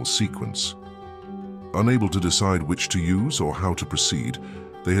girl sequence. Unable to decide which to use or how to proceed,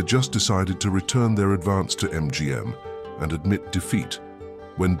 they had just decided to return their advance to MGM and admit defeat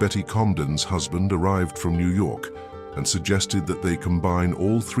when Betty Comden's husband arrived from New York and suggested that they combine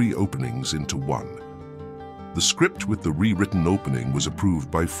all 3 openings into one. The script with the rewritten opening was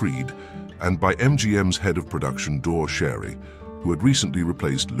approved by Freed and by MGM's head of production, Dor Sherry, who had recently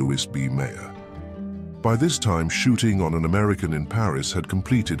replaced Louis B. Mayer. By this time, shooting on An American in Paris had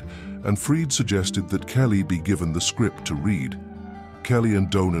completed, and Freed suggested that Kelly be given the script to read. Kelly and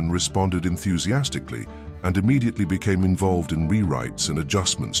Donen responded enthusiastically and immediately became involved in rewrites and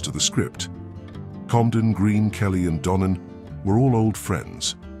adjustments to the script. Comden, Green, Kelly, and Donen were all old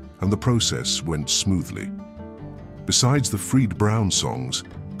friends, and the process went smoothly. Besides the Freed Brown songs,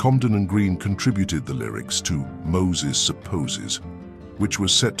 Comden and Green contributed the lyrics to Moses Supposes, which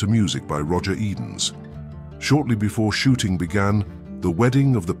was set to music by Roger Edens. Shortly before shooting began, The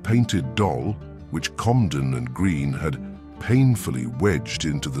Wedding of the Painted Doll, which Comden and Green had painfully wedged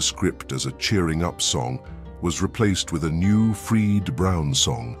into the script as a cheering up song, was replaced with a new Freed Brown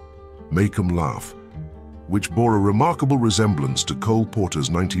song, Make 'Em Laugh, which bore a remarkable resemblance to Cole Porter's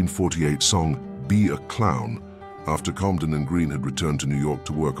 1948 song Be a Clown. After Comden and Green had returned to New York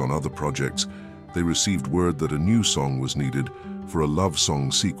to work on other projects, they received word that a new song was needed for a love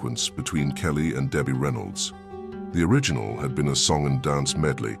song sequence between Kelly and Debbie Reynolds. The original had been a song and dance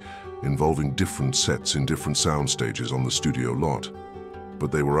medley involving different sets in different sound stages on the studio lot,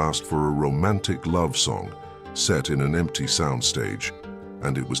 but they were asked for a romantic love song set in an empty soundstage,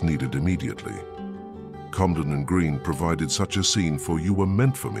 and it was needed immediately. Comden and Green provided such a scene for You Were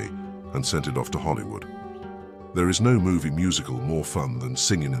Meant for Me and sent it off to Hollywood. There is no movie musical more fun than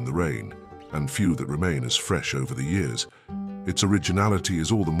Singin' in the Rain, and few that remain as fresh over the years. Its originality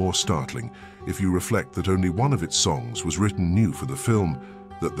is all the more startling if you reflect that only one of its songs was written new for the film,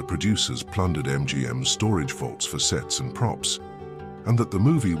 that the producers plundered MGM's storage vaults for sets and props, and that the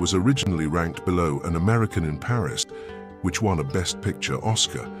movie was originally ranked below An American in Paris, which won a Best Picture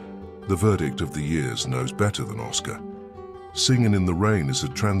Oscar. The verdict of the years knows better than Oscar. Singin' in the Rain is a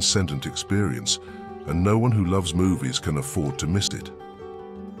transcendent experience, and no one who loves movies can afford to miss it.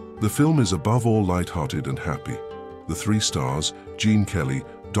 The film is above all lighthearted and happy. The 3 stars, Gene Kelly,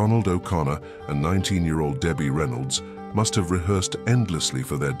 Donald O'Connor and 19-year-old Debbie Reynolds must have rehearsed endlessly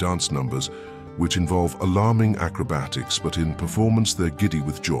for their dance numbers, which involve alarming acrobatics, but in performance they're giddy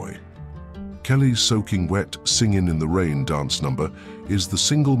with joy. Kelly's Soaking Wet, Singin' in the Rain dance number is the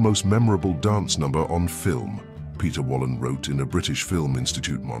single most memorable dance number on film, Peter Wallen wrote in a British Film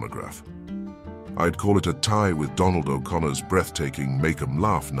Institute monograph. I'd call it a tie with Donald O'Connor's breathtaking Make 'em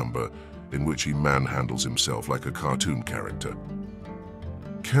Laugh number, in which he manhandles himself like a cartoon character.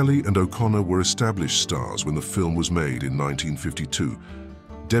 Kelly and O'Connor were established stars when the film was made in 1952.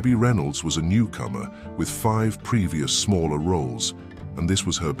 Debbie Reynolds was a newcomer with 5 previous smaller roles, and this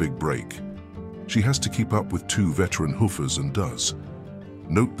was her big break. She has to keep up with 2 veteran hoofers and does.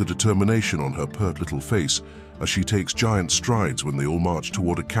 Note the determination on her pert little face as she takes giant strides when they all march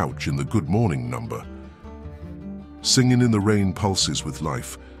toward a couch in the Good Morning number. Singin' in the Rain pulses with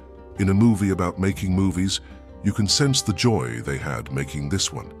life. In a movie about making movies, you can sense the joy they had making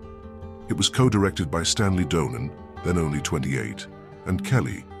this one. It was co-directed by Stanley Donen, then only 28, and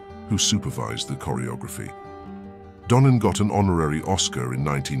Kelly, who supervised the choreography. Donen got an honorary Oscar in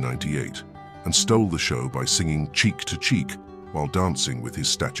 1998 and stole the show by singing Cheek to Cheek while dancing with his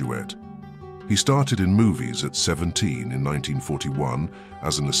statuette. He started in movies at 17 in 1941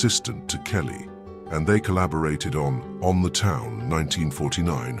 as an assistant to Kelly, and they collaborated on the Town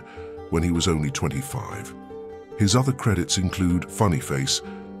 1949 when he was only 25. His other credits include Funny Face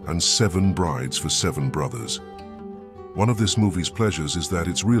and 7 Brides for 7 Brothers. One of this movie's pleasures is that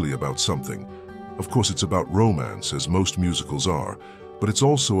it's really about something. Of course, it's about romance, as most musicals are, but it's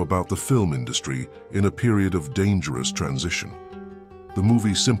also about the film industry in a period of dangerous transition. The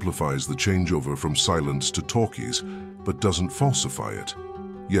movie simplifies the changeover from silence to talkies, but doesn't falsify it.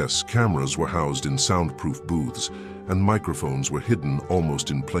 Yes, cameras were housed in soundproof booths, and microphones were hidden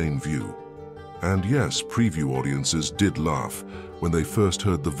almost in plain view. And yes, preview audiences did laugh when they first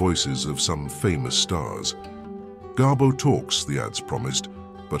heard the voices of some famous stars. Garbo talks, the ads promised,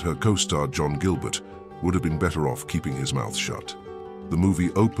 but her co-star John Gilbert would have been better off keeping his mouth shut. The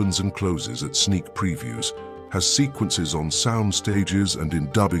movie opens and closes at sneak previews, has sequences on sound stages and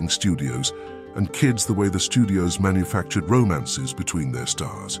in dubbing studios, and kids the way the studios manufactured romances between their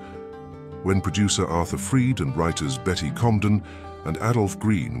stars. When producer Arthur Freed and writers Betty Comden and Adolph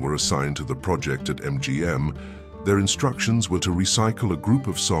Green were assigned to the project at MGM, their instructions were to recycle a group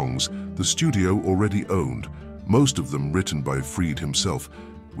of songs the studio already owned, most of them written by Freed himself,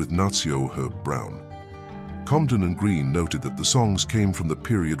 with Nazio Herb Brown. Comden and Green noted that the songs came from the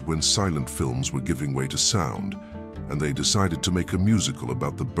period when silent films were giving way to sound, and they decided to make a musical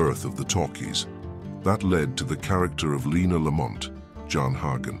about the birth of the talkies. That led to the character of Lena Lamont, Jean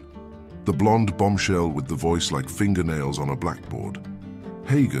Hagen, the blonde bombshell with the voice like fingernails on a blackboard.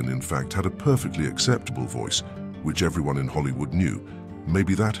 Hagen, in fact, had a perfectly acceptable voice, which everyone in Hollywood knew.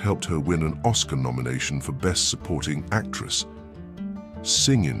 Maybe that helped her win an Oscar nomination for Best Supporting Actress.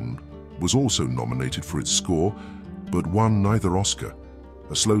 Singin' was also nominated for its score, but won neither Oscar.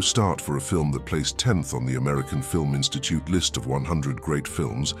 A slow start for a film that placed 10th on the American Film Institute list of 100 great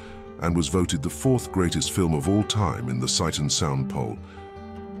films and was voted the 4th greatest film of all time in the Sight and Sound poll.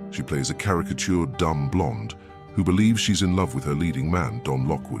 She plays a caricatured dumb blonde who believes she's in love with her leading man, Don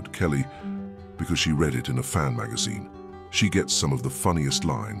Lockwood Kelly, because she read it in a fan magazine. She gets some of the funniest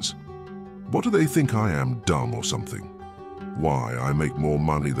lines. "What do they think I am, dumb or something? Why, I make more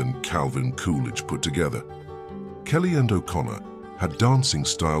money than Calvin Coolidge put together." Kelly and O'Connor had dancing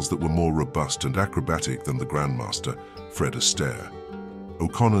styles that were more robust and acrobatic than the Grandmaster, Fred Astaire.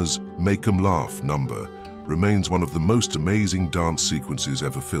 O'Connor's Make 'em Laugh number remains one of the most amazing dance sequences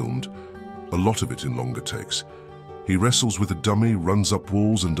ever filmed, a lot of it in longer takes. He wrestles with a dummy, runs up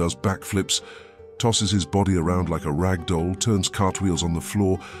walls and does backflips, tosses his body around like a rag doll, turns cartwheels on the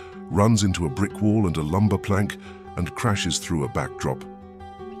floor, runs into a brick wall and a lumber plank, and crashes through a backdrop.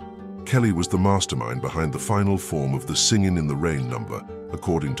 Kelly was the mastermind behind the final form of the Singin' in the Rain number,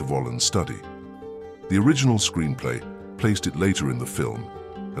 according to Wallen's study. The original screenplay placed it later in the film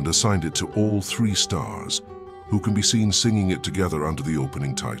and assigned it to all 3 stars, who can be seen singing it together under the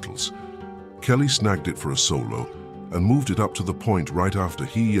opening titles. Kelly snagged it for a solo and moved it up to the point right after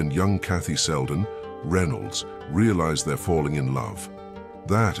he and young Kathy Selden, Reynolds, realized they're falling in love.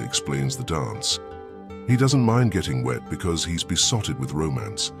 That explains the dance. He doesn't mind getting wet because he's besotted with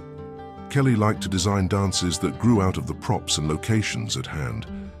romance. Kelly liked to design dances that grew out of the props and locations at hand.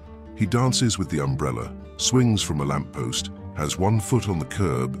 He dances with the umbrella, swings from a lamppost, has one foot on the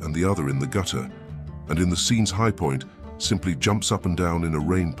curb and the other in the gutter, and in the scene's high point, simply jumps up and down in a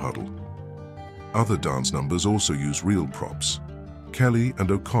rain puddle. Other dance numbers also use real props. Kelly and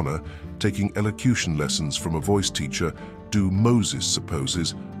O'Connor taking elocution lessons from a voice teacher do Moses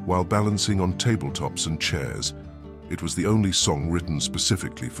poses while balancing on tabletops and chairs. It was the only song written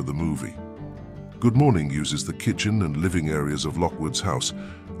specifically for the movie. Good Morning uses the kitchen and living areas of Lockwood's house,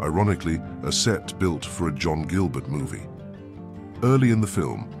 ironically a set built for a John Gilbert movie. Early in the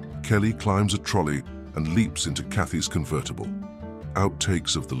film, Kelly climbs a trolley and leaps into Kathy's convertible.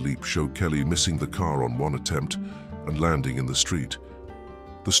 Outtakes of the leap show Kelly missing the car on one attempt and landing in the street.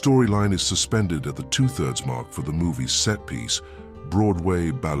 The storyline is suspended at the two-thirds mark for the movie's set piece, Broadway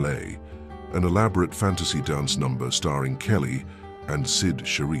Ballet, an elaborate fantasy dance number starring Kelly and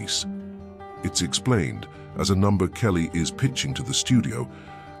Charisse. It's explained as a number Kelly is pitching to the studio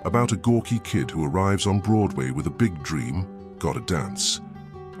about a gawky kid who arrives on Broadway with a big dream, gotta dance,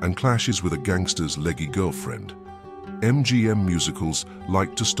 and clashes with a gangster's leggy girlfriend. MGM musicals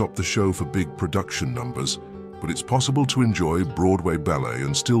like to stop the show for big production numbers, but it's possible to enjoy Broadway ballet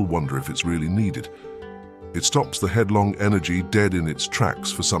and still wonder if it's really needed. It stops the headlong energy dead in its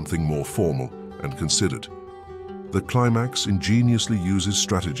tracks for something more formal and considered. The climax ingeniously uses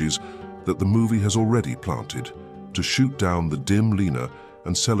strategies that the movie has already planted to shoot down the dim Lena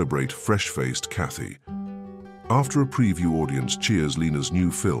and celebrate fresh-faced Kathy. After a preview audience cheers Lena's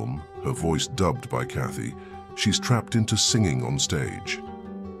new film, her voice dubbed by Kathy, she's trapped into singing on stage.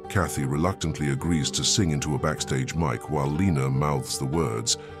 Kathy reluctantly agrees to sing into a backstage mic while Lena mouths the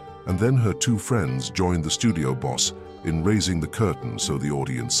words, and then her two friends join the studio boss in raising the curtain so the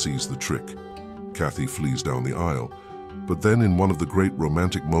audience sees the trick. Kathy flees down the aisle, but then in one of the great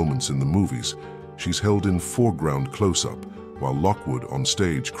romantic moments in the movies, she's held in foreground close-up while Lockwood on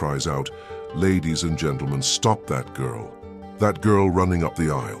stage cries out, "Ladies and gentlemen, stop that girl. That girl running up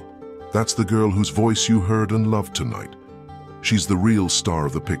the aisle. That's the girl whose voice you heard and loved tonight. She's the real star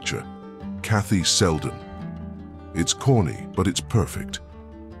of the picture, Kathy Selden." It's corny, but it's perfect.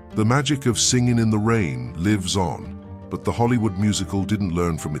 The magic of Singin' in the Rain lives on, but the Hollywood musical didn't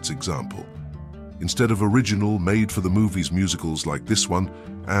learn from its example. Instead of original, made-for-the-movies musicals like this one,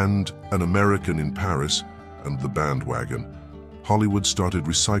 and An American in Paris, and The Bandwagon, Hollywood started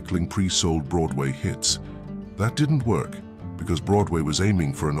recycling pre-sold Broadway hits. That didn't work, because Broadway was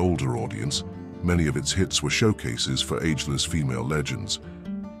aiming for an older audience. Many of its hits were showcases for ageless female legends.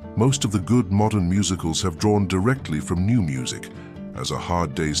 Most of the good modern musicals have drawn directly from new music, as A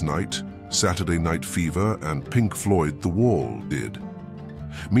Hard Day's Night, Saturday Night Fever, and Pink Floyd The Wall did.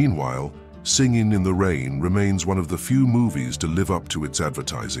 Meanwhile, Singin' in the Rain remains one of the few movies to live up to its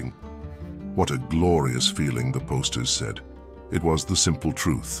advertising. What a glorious feeling, the posters said. It was the simple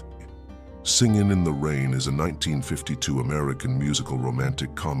truth. Singin' in the Rain is a 1952 American musical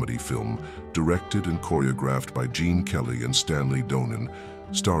romantic comedy film directed and choreographed by Gene Kelly and Stanley Donen,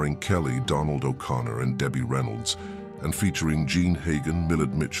 starring Kelly, Donald O'Connor, and Debbie Reynolds, and featuring Jean Hagen,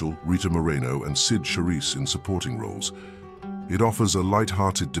 Millard Mitchell, Rita Moreno, and Charisse in supporting roles. It offers a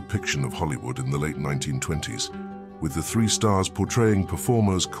lighthearted depiction of Hollywood in the late 1920s, with the three stars portraying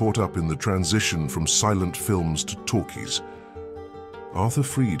performers caught up in the transition from silent films to talkies. Arthur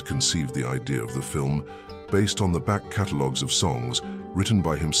Freed conceived the idea of the film based on the back catalogues of songs written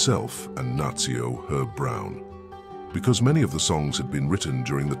by himself and Nazio Herb Brown. Because many of the songs had been written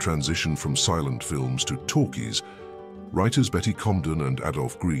during the transition from silent films to talkies, writers Betty Comden and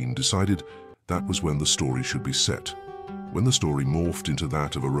Adolph Green decided that was when the story should be set. When the story morphed into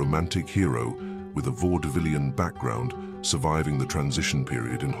that of a romantic hero with a vaudevillian background surviving the transition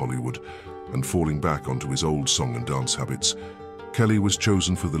period in Hollywood and falling back onto his old song and dance habits, Kelly was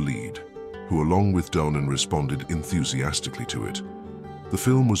chosen for the lead, who along with Donen responded enthusiastically to it. The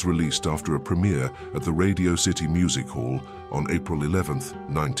film was released after a premiere at the Radio City Music Hall on April 11,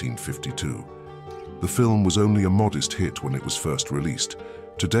 1952. The film was only a modest hit when it was first released.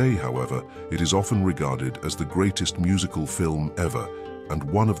 Today, however, it is often regarded as the greatest musical film ever and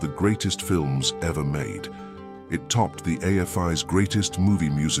one of the greatest films ever made. It topped the AFI's Greatest Movie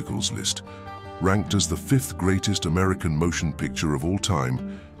Musicals list, ranked as the 5th greatest American motion picture of all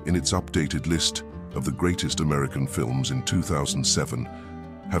time in its updated list of the greatest American films in 2007,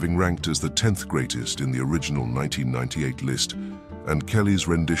 having ranked as the 10th greatest in the original 1998 list, and Kelly's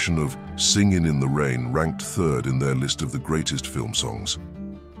rendition of Singin' in the Rain ranked 3rd in their list of the greatest film songs.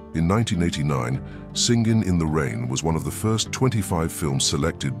 In 1989, Singin' in the Rain was one of the first 25 films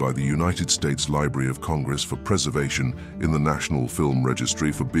selected by the United States Library of Congress for preservation in the National Film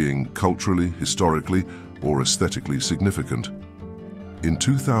Registry for being culturally, historically, or aesthetically significant. In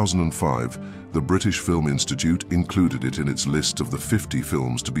 2005, the British Film Institute included it in its list of the 50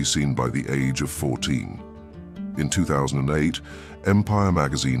 films to be seen by the age of 14. In 2008, Empire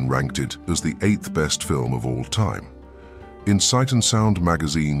magazine ranked it as the 8th best film of all time. In Sight and Sound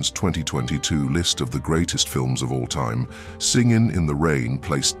magazine's 2022 list of the greatest films of all time, Singin' in the Rain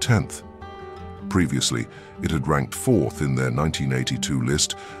placed 10th. Previously, it had ranked 4th in their 1982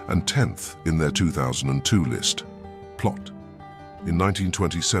 list and 10th in their 2002 list. Plot. In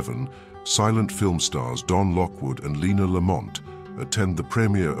 1927, silent film stars Don Lockwood and Lena Lamont attend the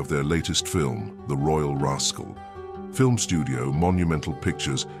premiere of their latest film, The Royal Rascal. Film studio Monumental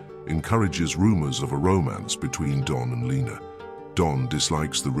Pictures encourages rumors of a romance between Don and Lena. Don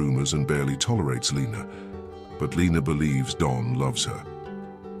dislikes the rumors and barely tolerates Lena, but Lena believes Don loves her.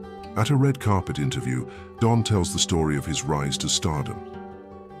 At a red carpet interview, Don tells the story of his rise to stardom.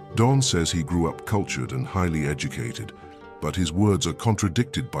 Don says he grew up cultured and highly educated, but his words are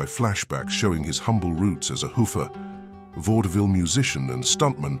contradicted by flashbacks showing his humble roots as a hoofer, vaudeville musician and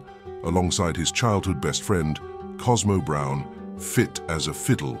stuntman, alongside his childhood best friend, Cosmo Brown, fit as a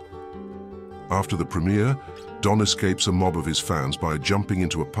fiddle. After the premiere, Don escapes a mob of his fans by jumping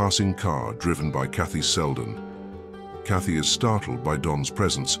into a passing car driven by Kathy Selden. Kathy is startled by Don's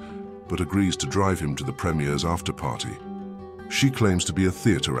presence, but agrees to drive him to the premiere's after-party. She claims to be a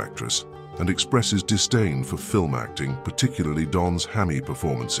theater actress and expresses disdain for film acting, particularly Don's hammy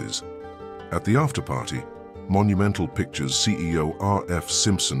performances. At the after-party, Monumental Pictures CEO R.F.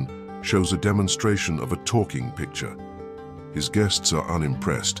 Simpson shows a demonstration of a talking picture. His guests are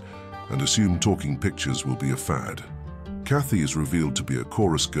unimpressed and assume talking pictures will be a fad. Kathy is revealed to be a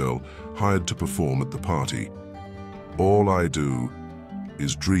chorus girl hired to perform at the party. All I do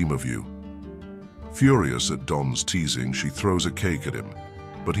is dream of you. Furious at Don's teasing, she throws a cake at him,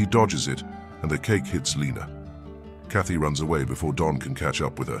 but he dodges it and the cake hits Lena. Kathy runs away before Don can catch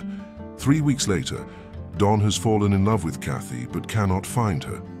up with her. 3 weeks later, Don has fallen in love with Kathy but cannot find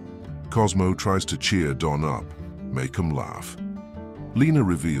her. Cosmo tries to cheer Don up, make him laugh. Lena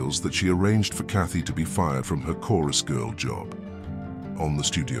reveals that she arranged for Kathy to be fired from her chorus girl job. On the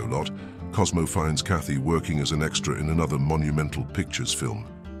studio lot, Cosmo finds Kathy working as an extra in another Monumental Pictures film,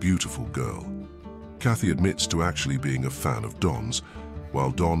 Beautiful Girl. Kathy admits to actually being a fan of Don's, while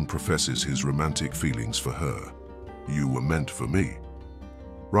Don professes his romantic feelings for her. You were meant for me.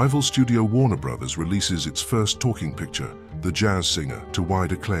 Rival studio Warner Brothers releases its first talking picture, The Jazz Singer, to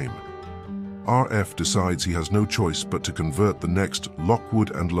wide acclaim. R.F. decides he has no choice but to convert the next Lockwood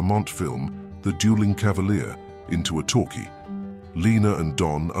and Lamont film, The Dueling Cavalier, into a talkie. Lena and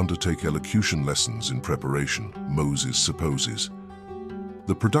Don undertake elocution lessons in preparation, Moses supposes.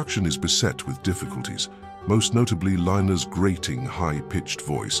 The production is beset with difficulties, most notably Lena's grating, high-pitched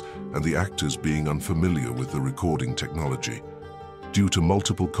voice and the actors being unfamiliar with the recording technology. Due to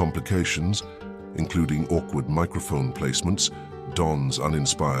multiple complications, including awkward microphone placements, Don's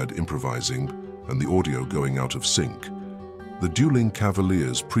uninspired improvising, and the audio going out of sync, The Dueling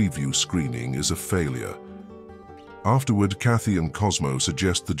Cavalier's preview screening is a failure. Afterward, Kathy and Cosmo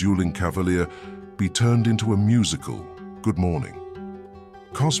suggest The Dueling Cavalier be turned into a musical, Good Morning.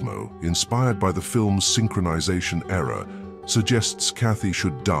 Cosmo, inspired by the film's synchronization error, suggests Kathy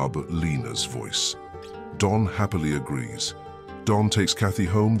should dub Lena's voice. Don happily agrees. Don takes Kathy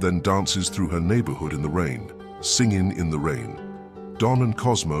home, then dances through her neighborhood in the rain, Singin' in the Rain. Don and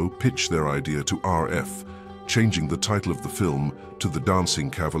Cosmo pitch their idea to R.F., changing the title of the film to The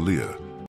Dancing Cavalier,